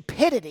is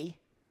stupidity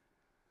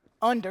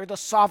under the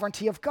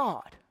sovereignty of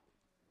God.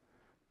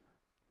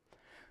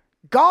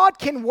 God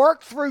can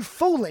work through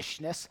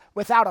foolishness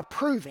without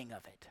approving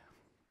of it.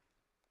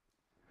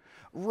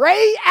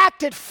 Ray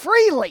acted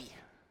freely,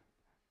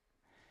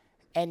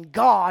 and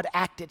God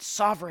acted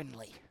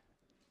sovereignly.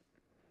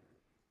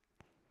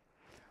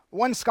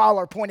 One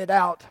scholar pointed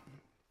out,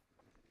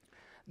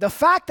 the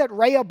fact that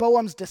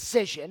Rehoboam's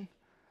decision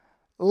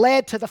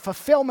led to the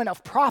fulfillment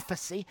of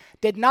prophecy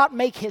did not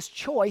make his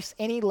choice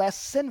any less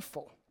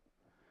sinful.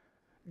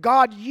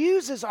 God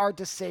uses our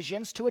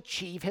decisions to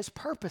achieve his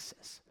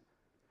purposes.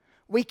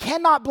 We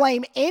cannot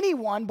blame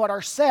anyone but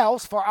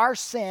ourselves for our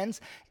sins,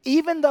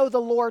 even though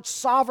the Lord's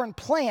sovereign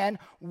plan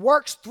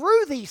works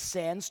through these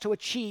sins to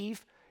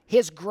achieve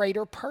his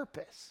greater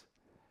purpose.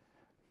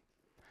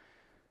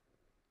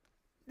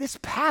 This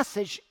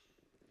passage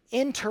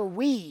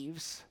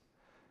interweaves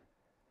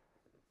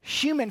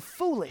human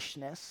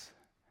foolishness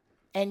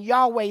and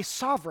Yahweh's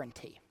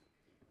sovereignty.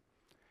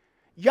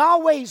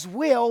 Yahweh's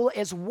will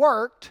is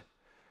worked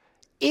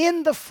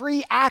in the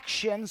free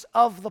actions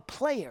of the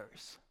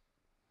players.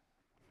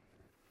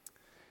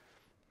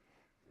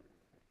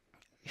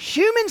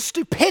 Human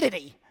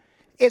stupidity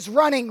is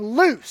running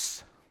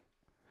loose,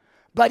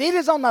 but it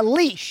is on the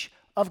leash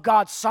of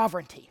God's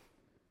sovereignty.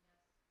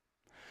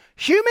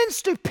 Human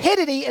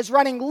stupidity is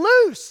running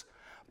loose,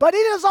 but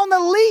it is on the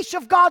leash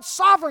of God's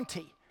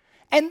sovereignty.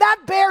 And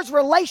that bears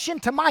relation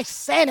to my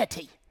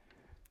sanity.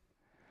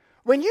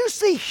 When you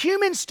see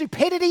human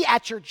stupidity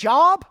at your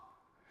job,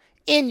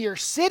 in your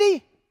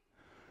city,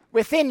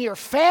 within your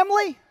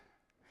family,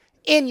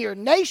 in your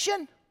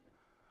nation,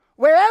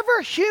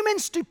 wherever human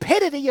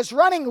stupidity is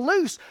running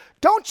loose,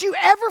 don't you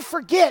ever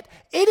forget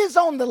it is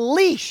on the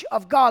leash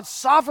of God's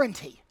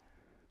sovereignty.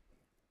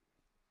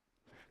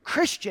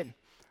 Christian,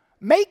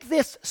 make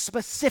this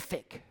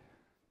specific.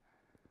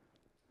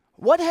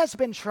 What has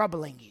been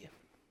troubling you?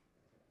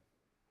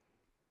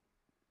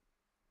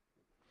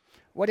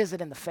 What is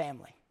it in the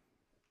family?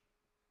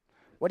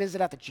 What is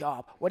it at the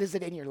job? What is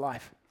it in your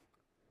life?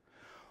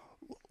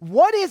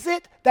 What is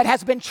it that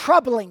has been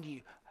troubling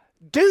you?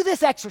 Do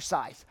this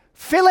exercise.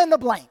 Fill in the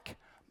blank.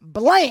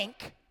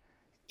 Blank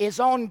is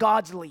on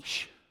God's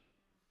leash.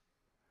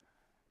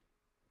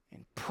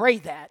 And pray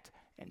that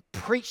and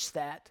preach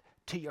that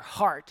to your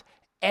heart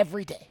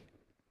every day.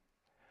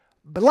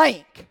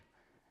 Blank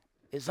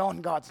is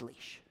on God's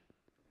leash.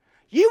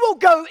 You will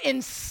go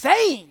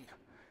insane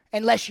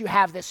unless you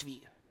have this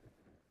view.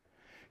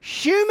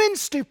 Human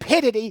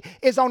stupidity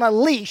is on a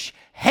leash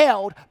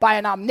held by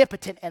an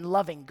omnipotent and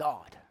loving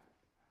God.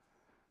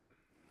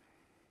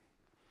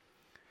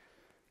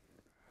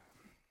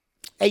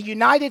 A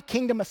united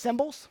kingdom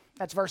assembles,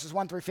 that's verses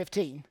 1 through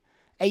 15.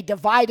 A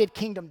divided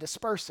kingdom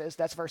disperses,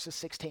 that's verses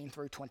 16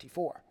 through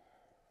 24.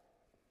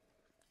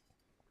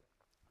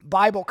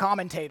 Bible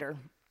commentator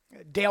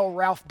Dale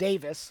Ralph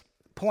Davis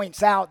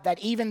points out that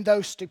even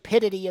though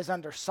stupidity is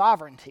under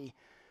sovereignty,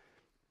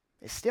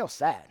 it's still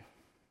sad.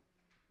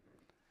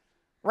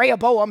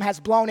 Rehoboam has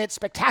blown it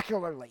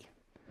spectacularly.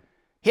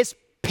 His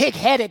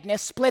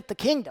pig-headedness split the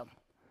kingdom.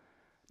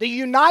 The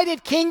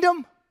united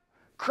kingdom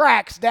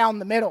cracks down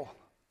the middle.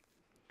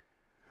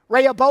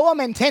 Rehoboam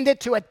intended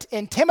to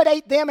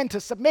intimidate them into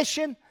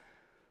submission,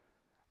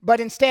 but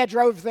instead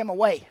drove them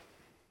away.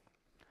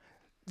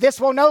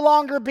 This will no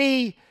longer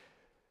be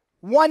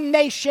one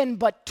nation,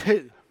 but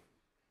two.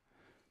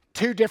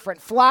 Two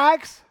different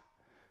flags,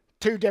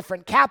 two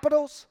different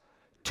capitals,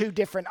 two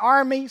different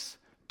armies,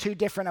 two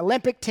different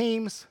Olympic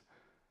teams.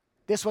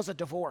 This was a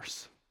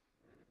divorce.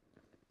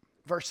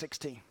 Verse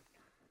 16.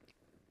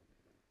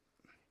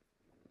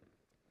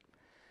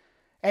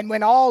 And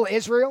when all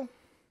Israel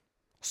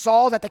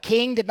saw that the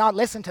king did not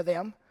listen to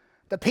them,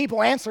 the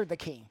people answered the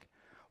king,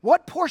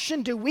 "What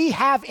portion do we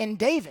have in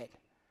David?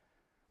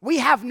 We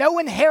have no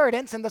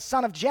inheritance in the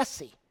son of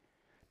Jesse.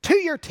 To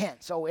your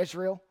tents, O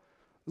Israel.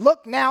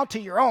 Look now to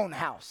your own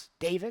house,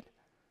 David."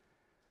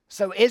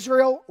 So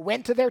Israel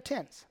went to their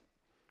tents.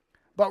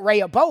 But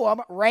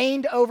Rehoboam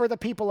reigned over the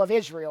people of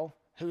Israel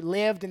who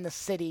lived in the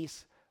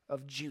cities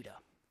of Judah.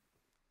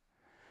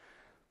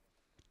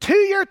 To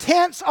your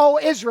tents, O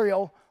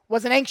Israel,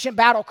 was an ancient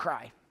battle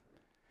cry.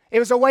 It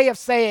was a way of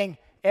saying,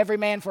 every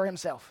man for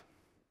himself,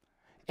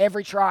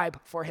 every tribe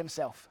for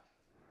himself.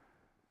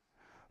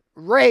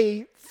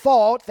 Ray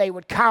thought they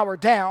would cower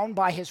down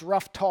by his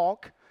rough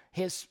talk,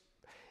 his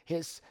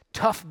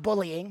tough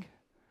bullying,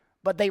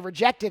 but they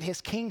rejected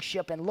his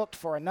kingship and looked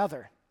for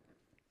another.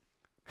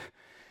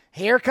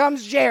 Here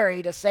comes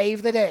Jerry to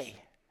save the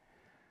day.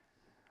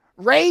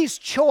 Ray's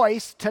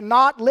choice to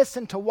not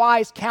listen to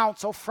wise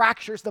counsel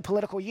fractures the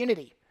political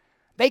unity.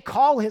 They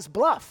call his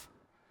bluff.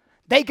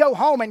 They go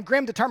home in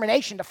grim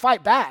determination to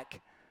fight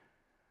back.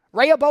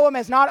 Rehoboam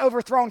is not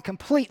overthrown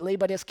completely,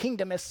 but his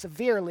kingdom is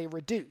severely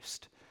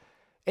reduced.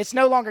 It's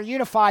no longer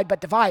unified, but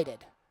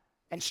divided,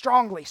 and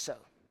strongly so.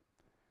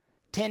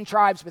 10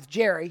 tribes with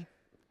Jerry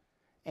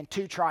and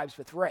 2 tribes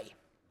with Ray.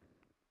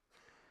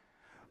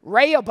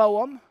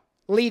 Rehoboam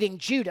leading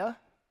Judah,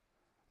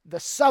 the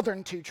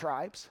southern 2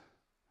 tribes.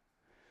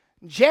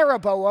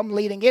 Jeroboam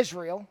leading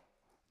Israel,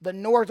 the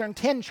northern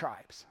 10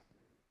 tribes.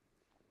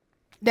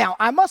 Now,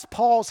 I must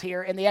pause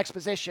here in the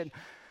exposition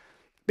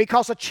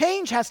because a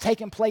change has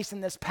taken place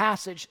in this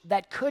passage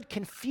that could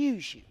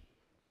confuse you.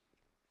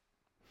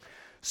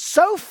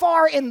 So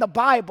far in the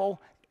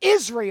Bible,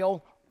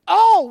 Israel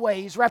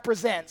always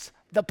represents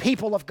the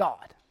people of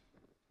God.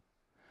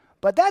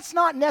 But that's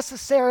not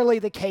necessarily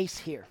the case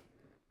here.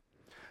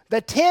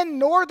 The 10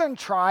 northern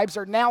tribes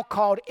are now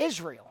called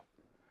Israel,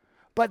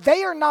 but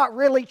they are not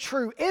really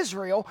true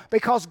Israel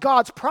because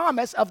God's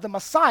promise of the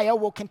Messiah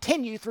will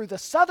continue through the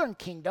southern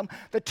kingdom,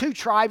 the 2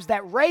 tribes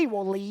that Ray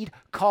will lead,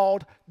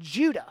 called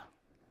Judah.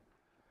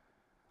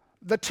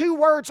 The 2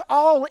 words,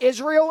 all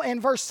Israel, in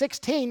verse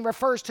 16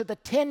 refers to the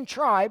 10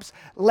 tribes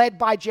led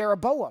by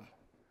Jeroboam.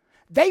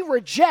 They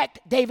reject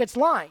David's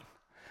line,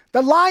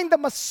 the line the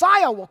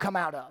Messiah will come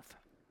out of.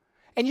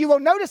 And you will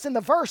notice in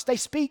the verse they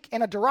speak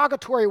in a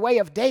derogatory way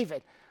of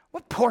David.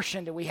 What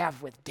portion do we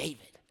have with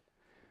David?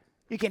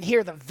 You can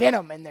hear the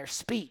venom in their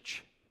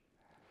speech.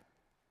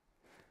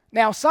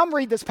 Now, some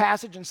read this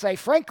passage and say,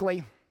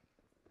 frankly,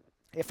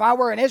 if I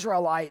were an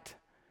Israelite,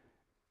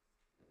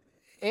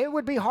 it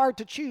would be hard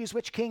to choose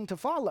which king to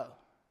follow.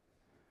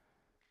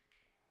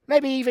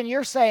 Maybe even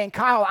you're saying,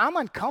 Kyle, I'm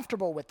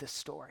uncomfortable with this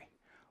story.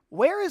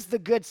 Where is the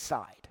good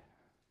side?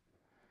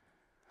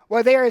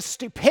 Where there is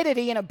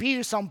stupidity and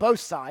abuse on both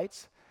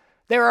sides.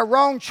 There are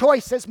wrong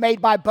choices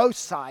made by both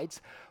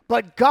sides.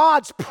 But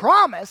God's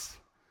promise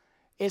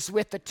is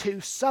with the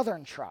 2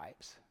 southern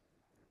tribes.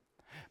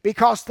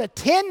 Because the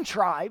 10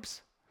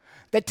 tribes,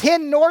 the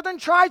 10 northern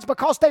tribes,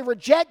 because they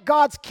reject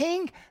God's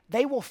king,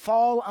 they will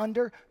fall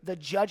under the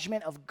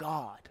judgment of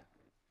God.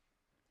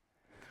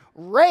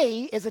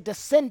 Ray is a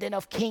descendant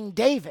of King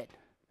David.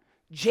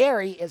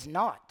 Jerry is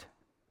not.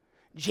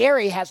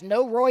 Jerry has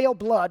no royal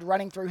blood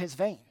running through his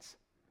veins.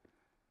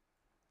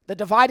 The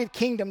divided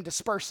kingdom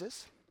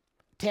disperses.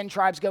 10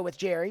 tribes go with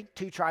Jerry,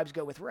 2 tribes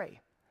go with Ray.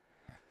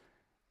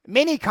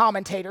 Many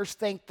commentators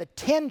think the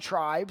 10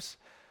 tribes,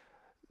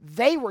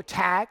 they were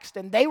taxed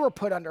and they were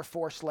put under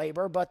forced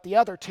labor, but the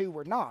other 2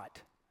 were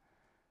not.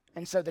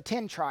 And so the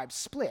 10 tribes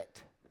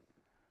split.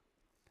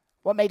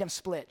 What made them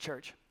split,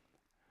 church?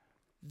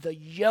 The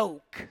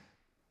yoke.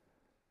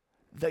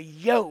 The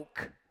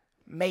yoke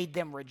made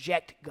them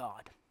reject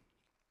God.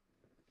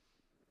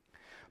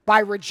 By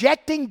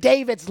rejecting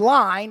David's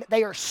line,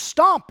 they are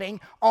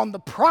stomping on the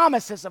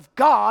promises of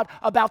God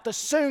about the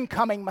soon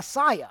coming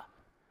Messiah.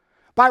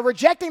 By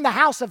rejecting the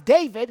house of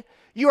David,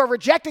 you are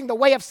rejecting the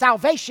way of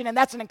salvation, and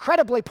that's an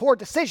incredibly poor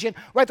decision,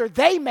 whether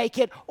they make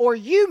it or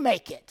you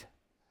make it.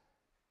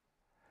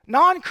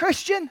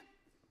 Non-Christian,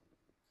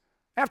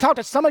 I've talked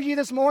to some of you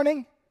this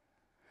morning,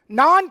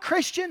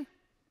 non-Christian,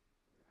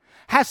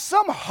 has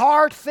some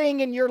hard thing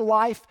in your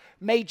life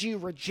made you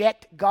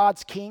reject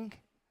God's king?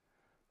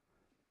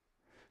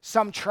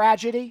 Some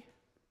tragedy,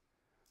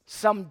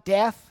 some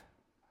death,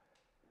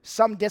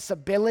 some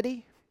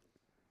disability,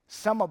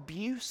 some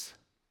abuse,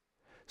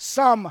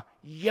 some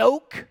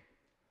yoke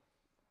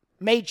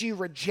made you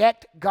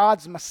reject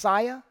God's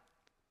Messiah?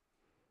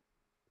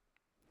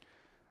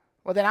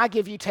 Well, then I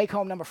give you take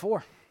home number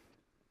 4.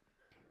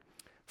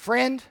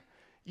 Friend,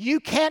 you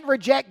can't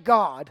reject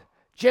God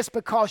just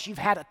because you've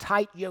had a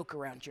tight yoke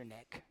around your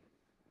neck.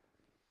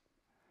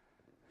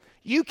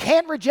 You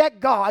can't reject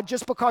God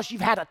just because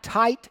you've had a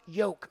tight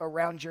yoke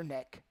around your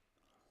neck.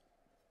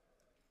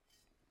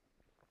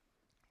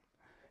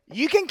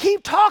 You can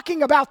keep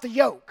talking about the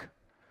yoke,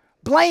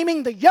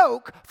 blaming the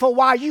yoke for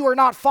why you are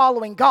not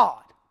following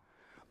God.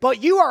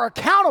 But you are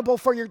accountable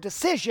for your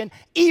decision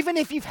even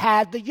if you've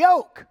had the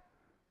yoke.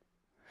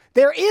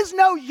 There is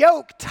no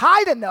yoke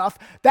tight enough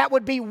that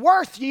would be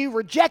worth you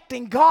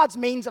rejecting God's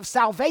means of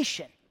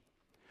salvation.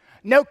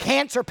 No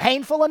cancer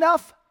painful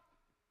enough.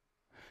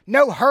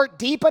 No hurt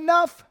deep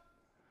enough.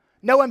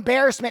 No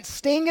embarrassment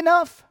sting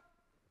enough.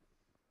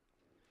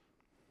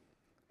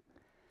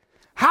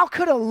 How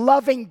could a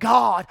loving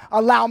God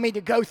allow me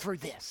to go through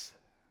this?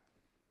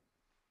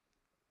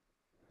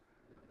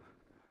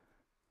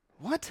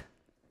 What?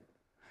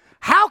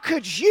 How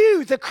could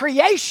you, the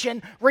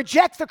creation,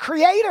 reject the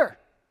Creator?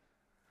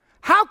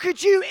 How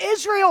could you,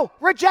 Israel,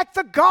 reject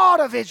the God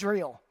of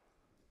Israel?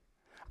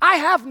 I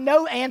have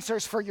no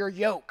answers for your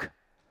yoke,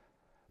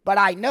 but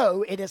I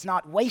know it is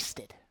not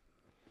wasted.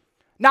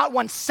 Not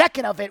 1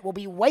 second of it will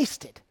be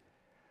wasted.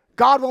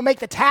 God will make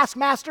the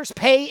taskmasters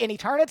pay in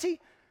eternity,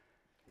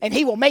 and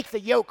He will make the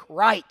yoke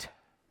right.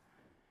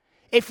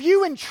 If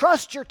you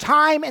entrust your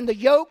time and the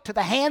yoke to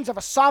the hands of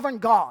a sovereign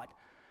God,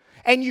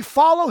 and you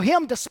follow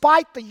Him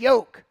despite the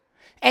yoke,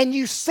 and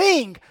you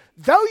sing,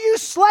 though you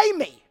slay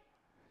me,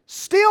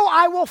 still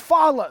I will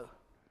follow.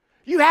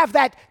 You have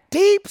that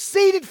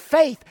deep-seated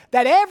faith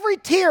that every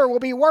tear will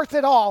be worth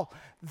it all.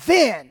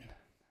 Then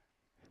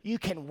you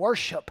can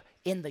worship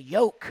in the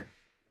yoke.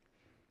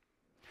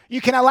 You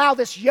can allow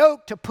this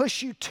yoke to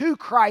push you to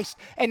Christ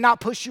and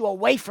not push you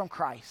away from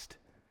Christ.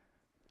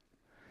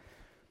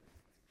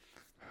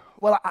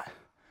 Well,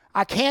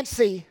 I can't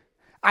see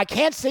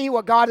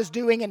what God is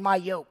doing in my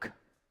yoke.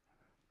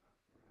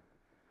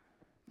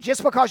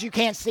 Just because you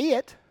can't see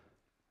it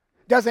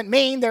doesn't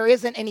mean there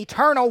isn't an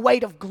eternal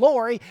weight of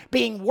glory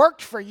being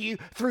worked for you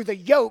through the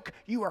yoke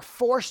you are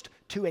forced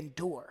to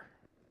endure.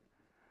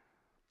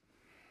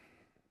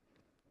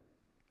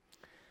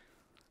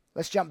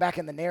 Let's jump back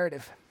in the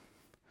narrative.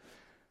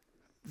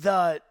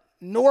 The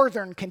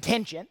northern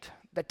contingent,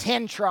 the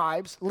 10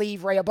 tribes,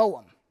 leave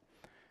Rehoboam.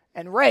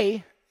 And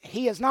Ray,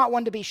 he is not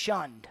one to be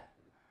shunned.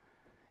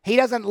 He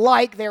doesn't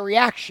like their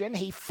reaction.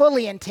 He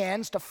fully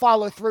intends to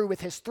follow through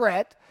with his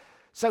threat.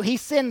 So he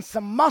sends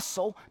some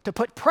muscle to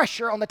put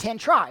pressure on the 10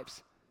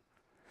 tribes.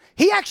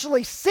 He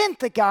actually sent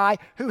the guy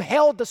who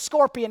held the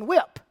scorpion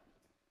whip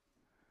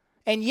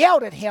and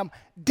yelled at him,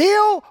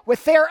 deal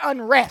with their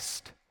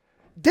unrest.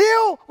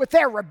 Deal with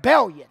their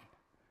rebellion.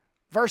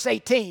 Verse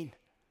 18,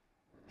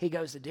 he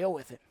goes to deal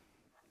with it.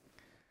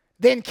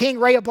 Then King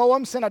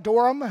Rehoboam sent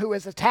Adoram, who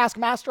is a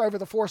taskmaster over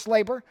the forced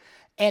labor,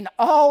 and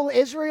all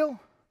Israel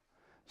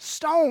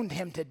stoned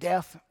him to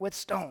death with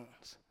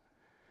stones.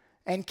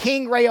 And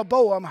King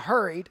Rehoboam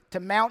hurried to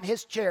mount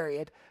his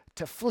chariot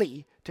to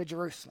flee to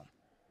Jerusalem.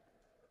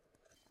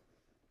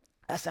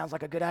 That sounds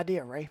like a good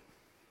idea, Ray.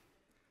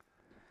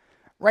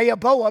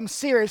 Rehoboam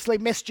seriously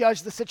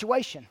misjudged the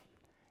situation.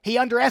 He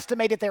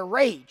underestimated their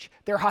rage,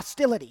 their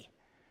hostility.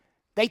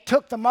 They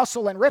took the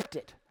muscle and ripped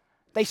it.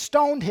 They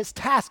stoned his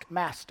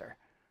taskmaster.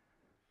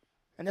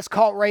 And this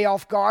caught Ray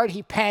off guard.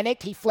 He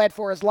panicked. He fled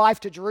for his life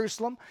to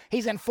Jerusalem.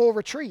 He's in full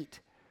retreat.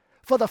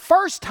 For the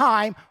first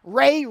time,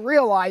 Ray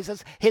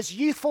realizes his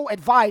youthful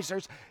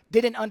advisors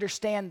didn't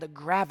understand the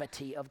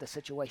gravity of the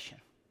situation.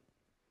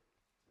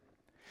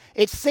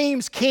 It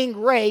seems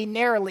King Ray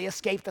narrowly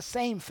escaped the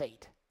same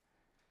fate.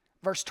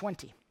 Verse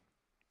 20.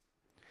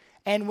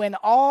 And when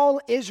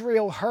all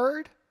Israel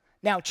heard,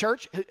 now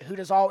church, who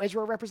does all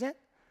Israel represent?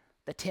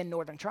 The 10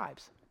 northern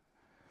tribes.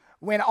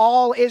 When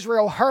all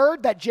Israel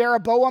heard that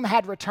Jeroboam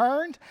had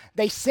returned,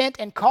 they sent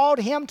and called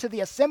him to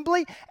the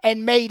assembly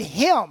and made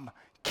him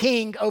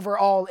king over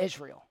all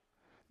Israel.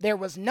 There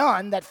was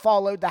none that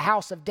followed the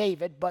house of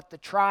David, but the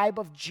tribe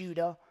of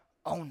Judah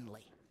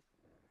only.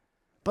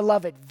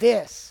 Beloved,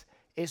 this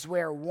is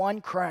where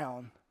one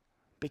crown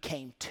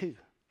became two.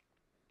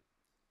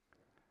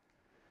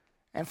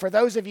 And for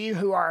those of you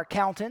who are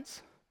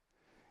accountants,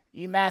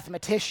 you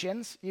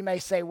mathematicians, you may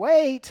say,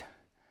 wait,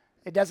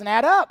 it doesn't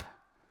add up.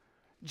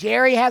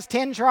 Jerry has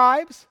 10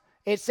 tribes.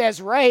 It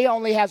says Ray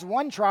only has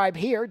one tribe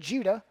here,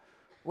 Judah.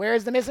 Where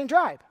is the missing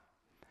tribe?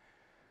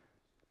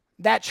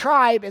 That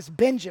tribe is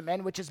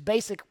Benjamin, which is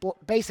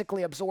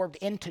basically absorbed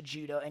into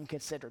Judah and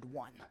considered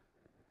one.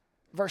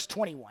 Verse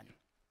 21.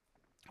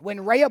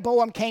 When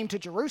Rehoboam came to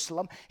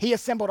Jerusalem, he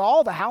assembled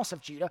all the house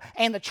of Judah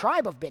and the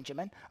tribe of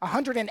Benjamin,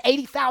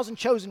 180,000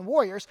 chosen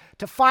warriors,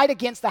 to fight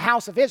against the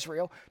house of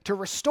Israel, to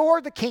restore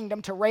the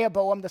kingdom to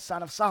Rehoboam the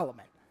son of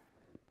Solomon.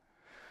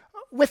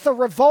 With the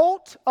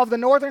revolt of the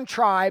northern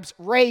tribes,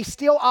 Ray,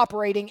 still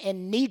operating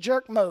in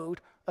knee-jerk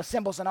mode,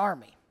 assembles an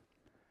army.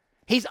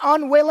 He's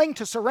unwilling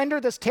to surrender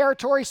this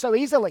territory so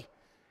easily.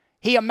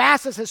 He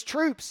amasses his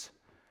troops.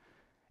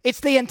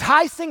 It's the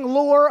enticing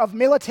lure of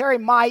military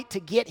might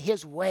to get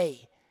his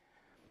way.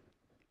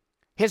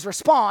 His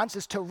response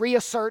is to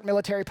reassert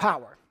military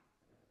power,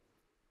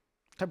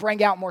 to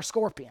bring out more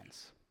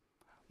scorpions,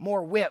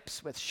 more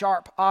whips with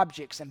sharp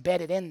objects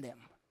embedded in them.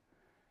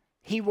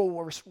 He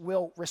will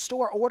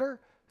restore order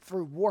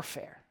through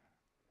warfare.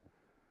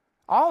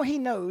 All he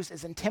knows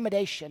is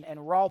intimidation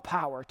and raw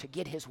power to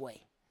get his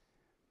way.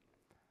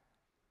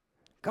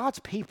 God's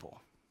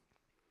people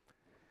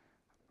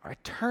are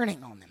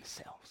turning on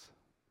themselves.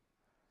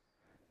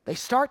 They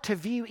start to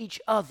view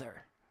each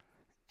other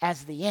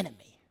as the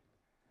enemy,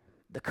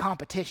 the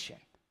competition.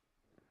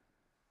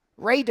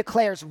 Ray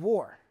declares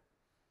war.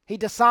 He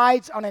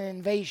decides on an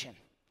invasion.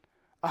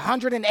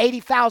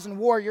 180,000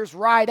 warriors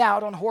ride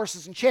out on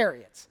horses and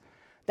chariots.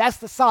 That's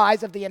the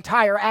size of the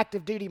entire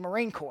active duty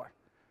Marine Corps.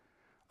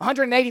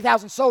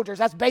 180,000 soldiers,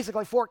 that's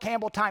basically Fort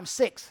Campbell times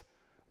 6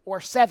 or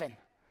 7.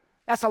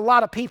 That's a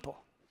lot of people.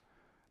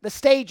 The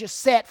stage is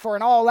set for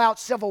an all-out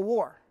civil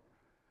war.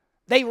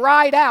 They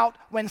ride out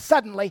when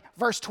suddenly,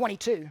 verse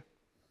 22,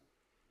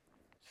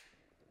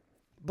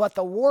 but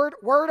the word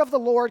of the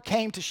Lord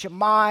came to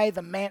Shammai,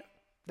 the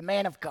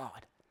man of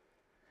God.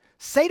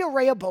 Say to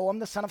Rehoboam,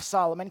 the son of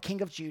Solomon,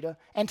 king of Judah,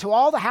 and to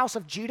all the house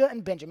of Judah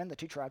and Benjamin, the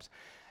two tribes,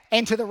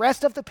 and to the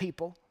rest of the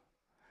people,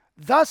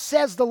 thus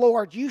says the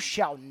Lord, you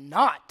shall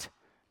not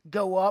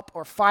go up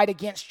or fight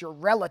against your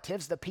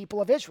relatives, the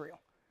people of Israel.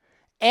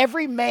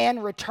 Every man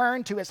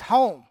return to his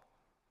home,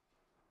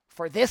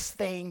 for this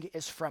thing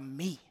is from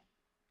me.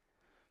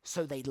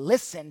 So they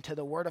listened to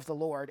the word of the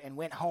Lord and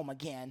went home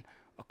again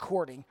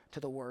according to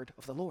the word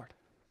of the Lord.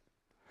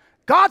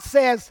 God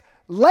says,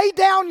 lay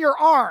down your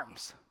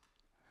arms.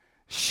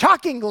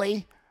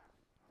 Shockingly,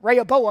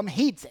 Rehoboam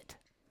heeds it.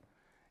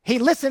 He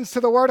listens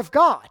to the word of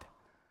God,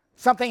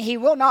 something he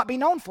will not be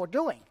known for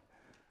doing.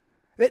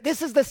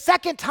 This is the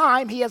second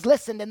time he has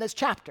listened in this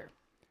chapter.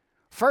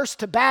 First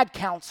to bad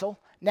counsel,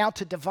 now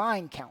to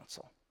divine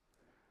counsel.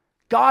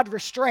 God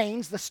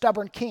restrains the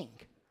stubborn king.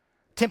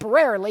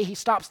 Temporarily, he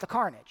stops the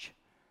carnage.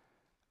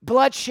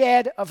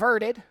 Bloodshed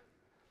averted,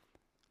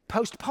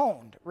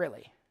 postponed,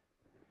 really.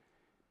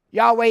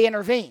 Yahweh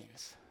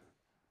intervenes.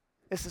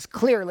 This is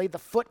clearly the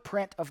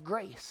footprint of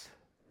grace.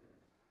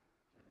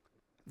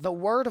 The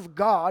Word of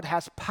God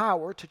has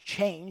power to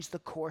change the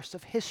course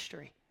of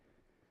history.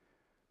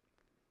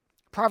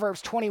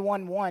 Proverbs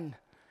 21:1,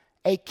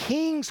 a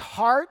king's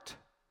heart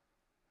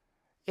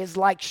is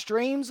like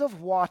streams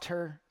of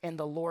water in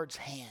the Lord's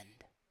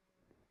hand.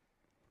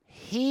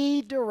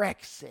 He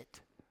directs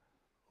it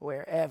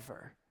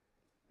wherever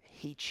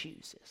he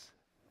chooses.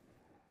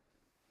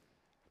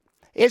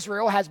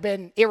 Israel has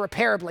been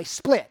irreparably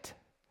split.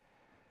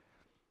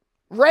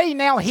 Ray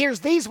now hears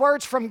these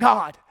words from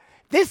God.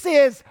 This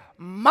is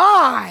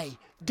my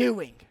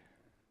doing.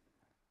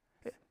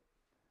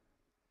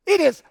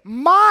 It is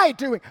my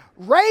doing.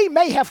 Ray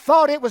may have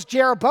thought it was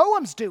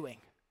Jeroboam's doing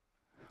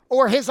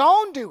or his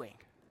own doing.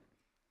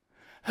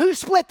 Who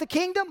split the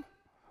kingdom?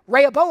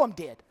 Rehoboam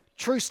did.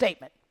 True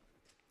statement.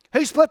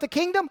 Who split the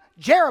kingdom?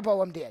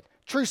 Jeroboam did.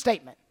 True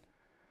statement.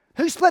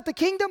 Who split the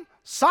kingdom?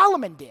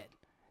 Solomon did.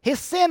 His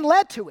sin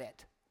led to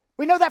it.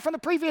 We know that from the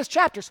previous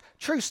chapters.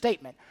 True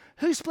statement.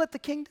 Who split the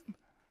kingdom?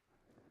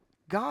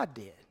 God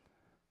did.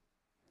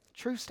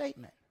 True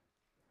statement.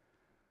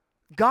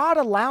 God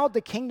allowed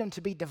the kingdom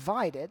to be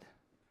divided,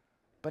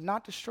 but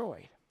not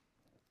destroyed.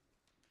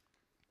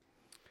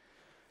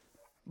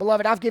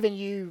 Beloved, I've given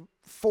you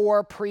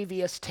 4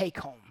 previous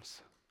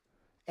take-homes.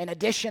 In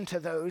addition to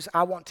those,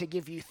 I want to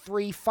give you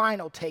 3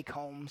 final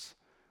take-homes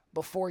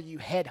before you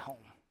head home.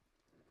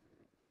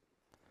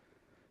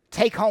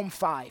 Take home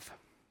 5.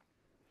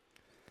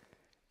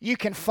 You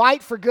can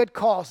fight for good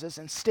causes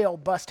and still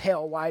bust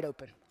hell wide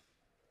open.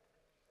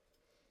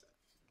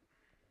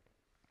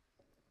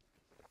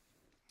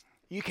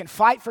 You can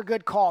fight for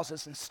good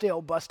causes and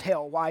still bust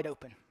hell wide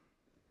open.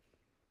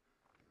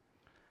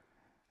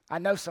 I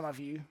know some of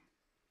you.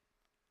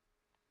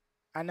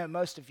 I know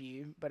most of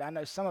you, but I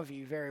know some of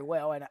you very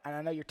well, and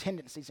I know your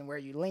tendencies and where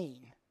you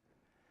lean.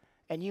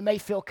 And you may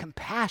feel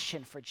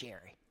compassion for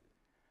Jerry.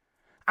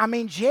 I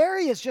mean,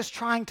 Jerry is just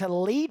trying to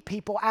lead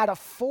people out of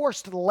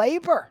forced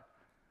labor.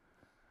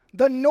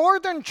 The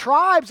northern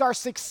tribes are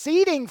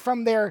succeeding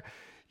from their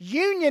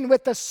union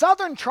with the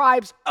southern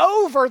tribes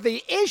over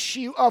the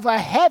issue of a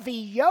heavy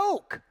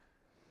yoke.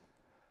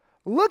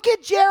 Look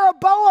at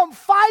Jeroboam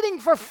fighting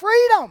for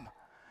freedom,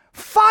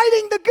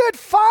 fighting the good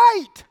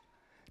fight.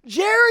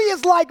 Jerry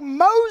is like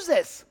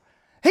Moses.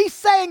 He's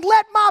saying,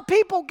 let my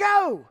people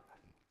go.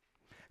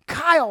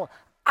 Kyle,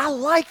 I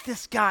like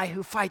this guy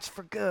who fights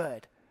for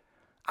good.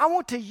 I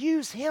want to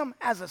use him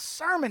as a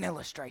sermon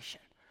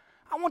illustration.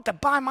 I want to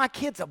buy my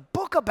kids a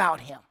book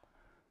about him.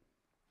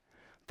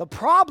 The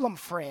problem,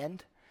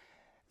 friend,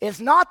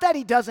 is not that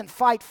he doesn't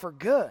fight for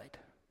good.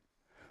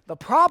 The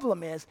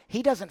problem is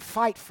he doesn't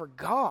fight for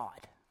God.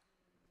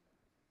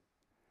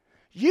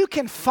 You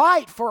can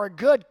fight for a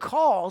good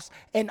cause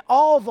and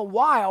all the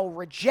while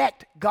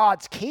reject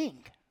God's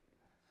king.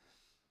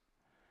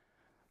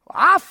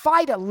 I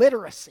fight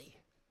illiteracy.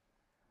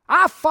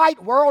 I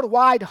fight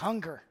worldwide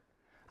hunger.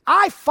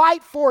 I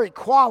fight for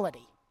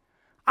equality.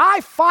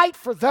 I fight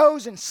for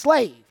those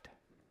enslaved.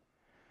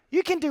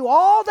 You can do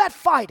all that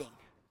fighting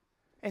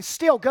and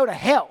still go to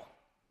hell.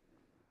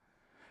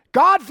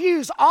 God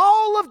views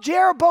all of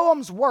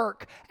Jeroboam's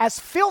work as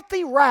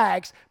filthy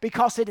rags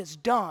because it is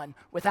done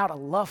without a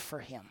love for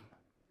him.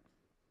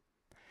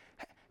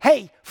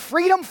 Hey,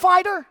 freedom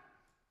fighter,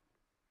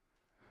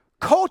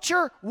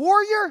 culture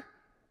warrior,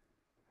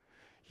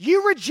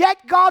 you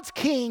reject God's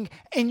king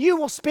and you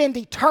will spend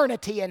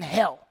eternity in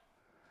hell.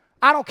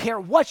 I don't care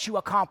what you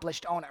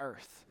accomplished on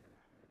earth.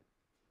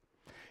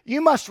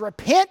 You must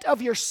repent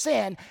of your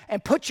sin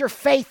and put your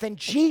faith in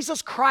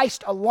Jesus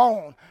Christ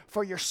alone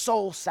for your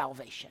soul's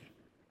salvation.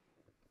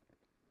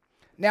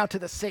 Now to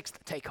the 6th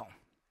take home.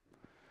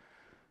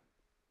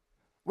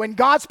 When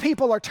God's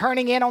people are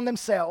turning in on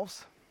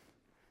themselves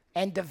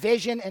and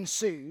division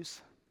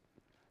ensues,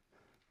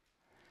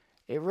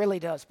 it really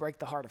does break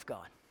the heart of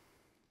God.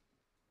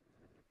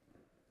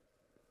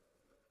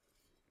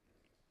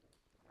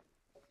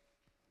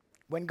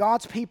 When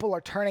God's people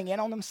are turning in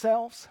on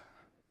themselves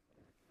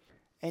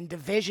and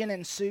division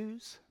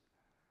ensues,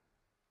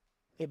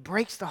 it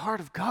breaks the heart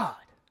of God.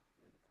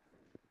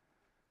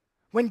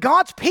 When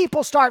God's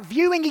people start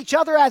viewing each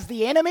other as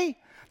the enemy,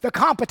 the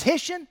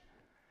competition,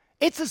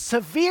 it's a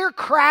severe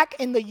crack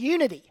in the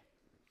unity.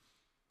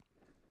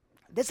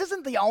 This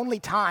isn't the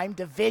only time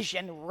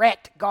division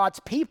wrecked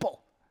God's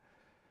people.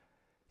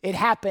 It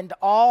happened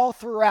all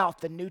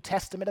throughout the New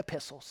Testament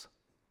epistles.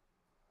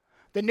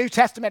 The New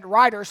Testament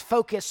writers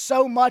focus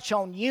so much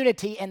on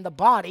unity in the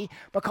body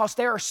because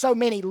there are so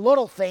many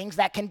little things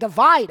that can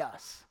divide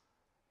us.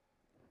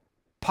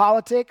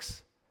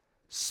 Politics,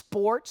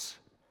 sports,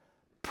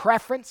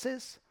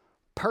 preferences,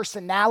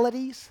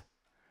 personalities,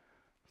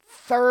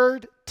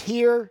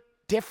 third-tier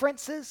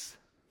differences.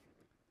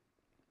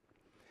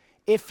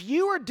 If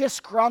you are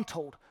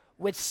disgruntled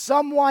with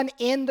someone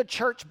in the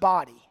church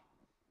body,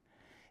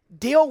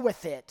 deal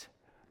with it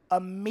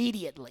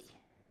immediately.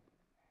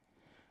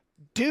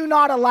 Do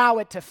not allow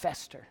it to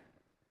fester.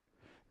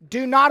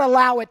 Do not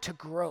allow it to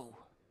grow.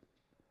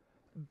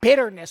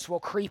 Bitterness will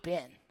creep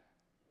in.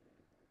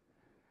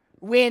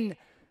 When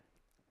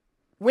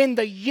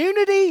the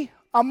unity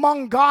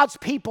among God's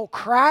people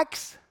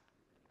cracks,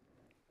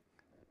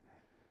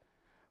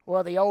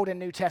 well, the Old and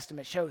New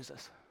Testament shows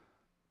us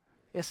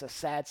it's a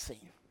sad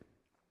scene.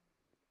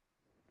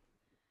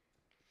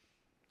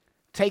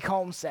 Take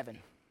home 7.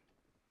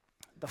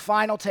 The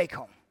final take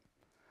home.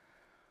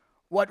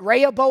 What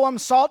Rehoboam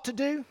sought to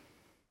do,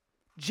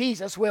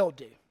 Jesus will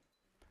do.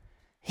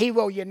 He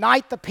will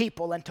unite the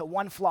people into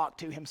one flock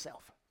to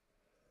himself.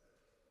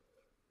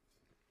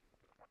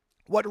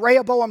 What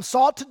Rehoboam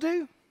sought to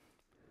do,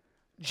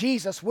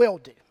 Jesus will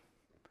do.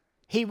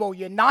 He will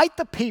unite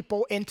the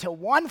people into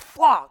one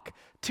flock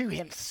to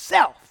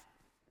himself.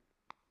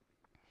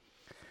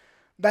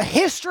 The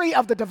history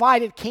of the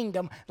divided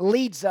kingdom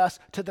leads us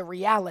to the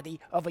reality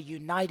of a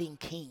uniting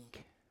king.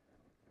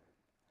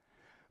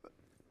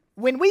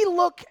 When we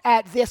look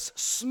at this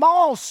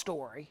small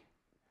story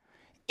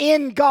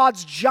in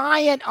God's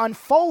giant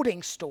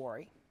unfolding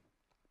story,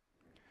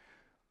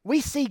 we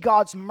see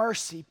God's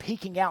mercy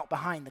peeking out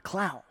behind the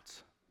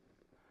clouds.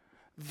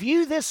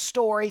 View this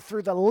story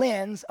through the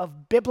lens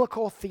of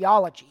biblical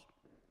theology.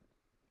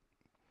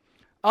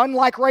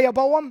 Unlike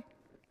Rehoboam,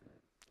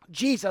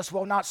 Jesus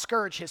will not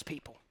scourge his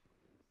people.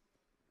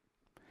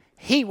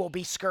 He will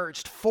be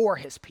scourged for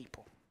his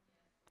people.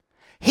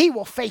 He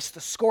will face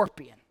the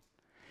scorpion.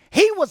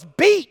 He was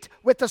beat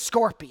with the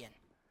scorpion.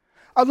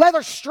 A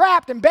leather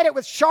strap embedded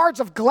with shards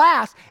of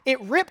glass,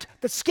 it ripped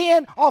the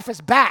skin off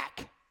his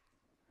back.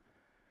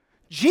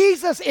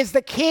 Jesus is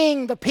the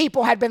king the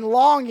people had been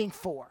longing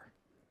for.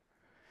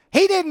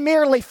 He didn't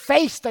merely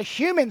face the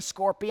human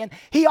scorpion,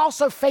 he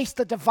also faced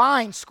the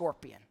divine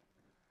scorpion.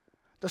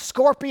 The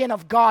scorpion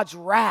of God's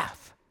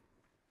wrath.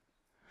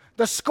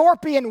 The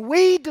scorpion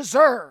we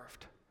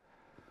deserved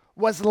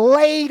was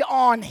laid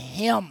on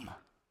him.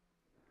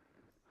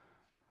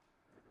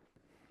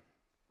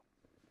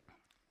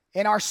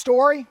 In our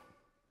story,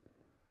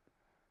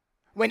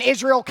 when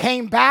Israel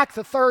came back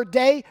the third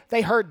day,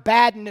 they heard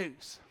bad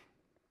news.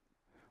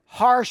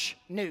 Harsh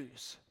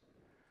news.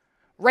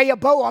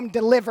 Rehoboam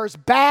delivers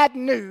bad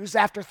news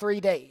after 3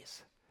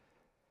 days.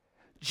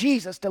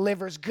 Jesus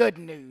delivers good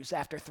news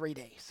after 3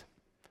 days.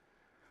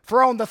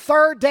 For on the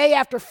third day,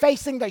 after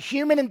facing the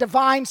human and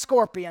divine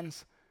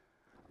scorpions,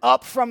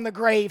 up from the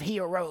grave he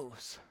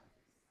arose.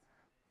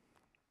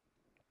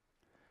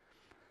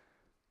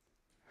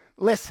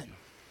 Listen.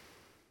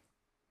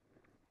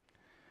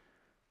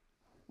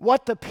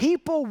 What the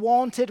people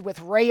wanted with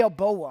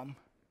Rehoboam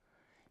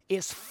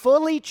is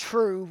fully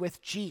true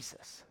with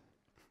Jesus.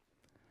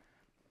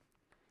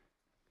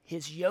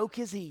 His yoke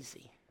is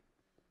easy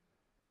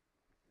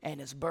and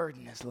his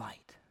burden is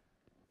light.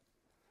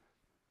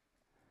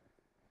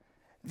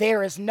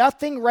 There is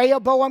nothing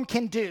Rehoboam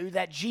can do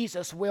that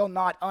Jesus will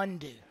not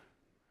undo.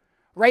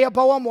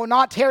 Rehoboam will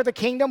not tear the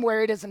kingdom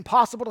where it is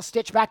impossible to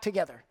stitch back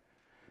together.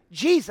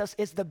 Jesus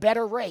is the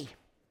better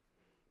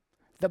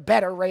the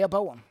better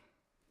Rehoboam.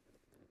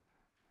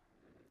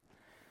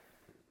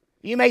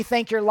 You may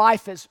think your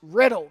life is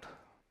riddled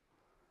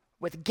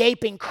with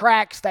gaping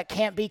cracks that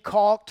can't be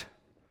caulked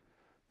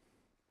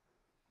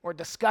or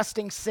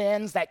disgusting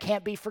sins that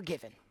can't be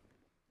forgiven.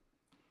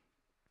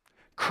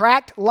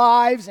 Cracked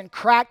lives and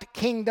cracked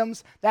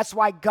kingdoms, that's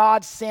why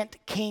God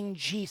sent King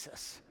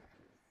Jesus.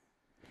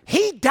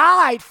 He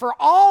died for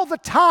all the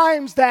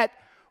times that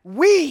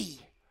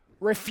we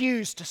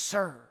refused to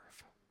serve.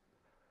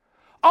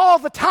 All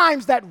the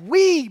times that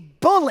we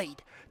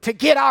bullied to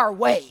get our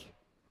way.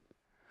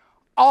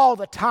 All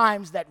the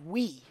times that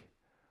we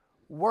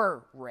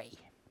were Ray.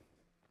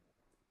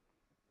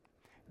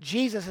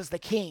 Jesus is the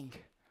King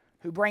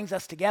who brings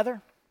us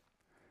together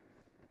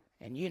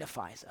and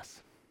unifies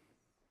us.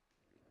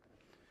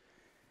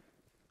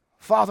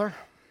 Father,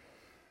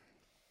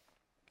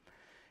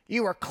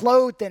 you are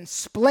clothed in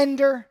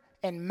splendor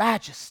and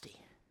majesty.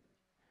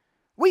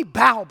 We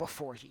bow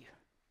before you.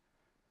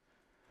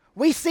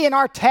 We see in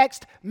our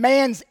text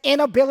man's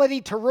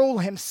inability to rule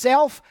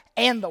himself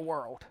and the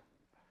world.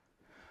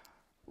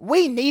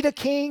 We need a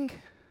king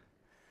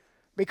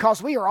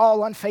because we are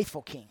all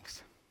unfaithful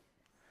kings.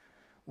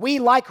 We,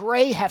 like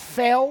Ray, have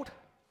failed,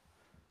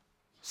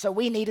 so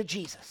we need a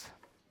Jesus.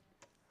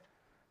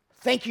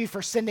 Thank you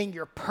for sending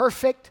your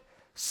perfect,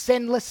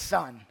 sinless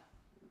Son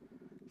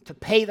to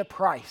pay the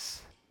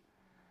price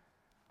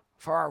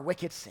for our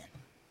wicked sin.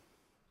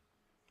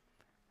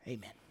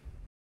 Amen.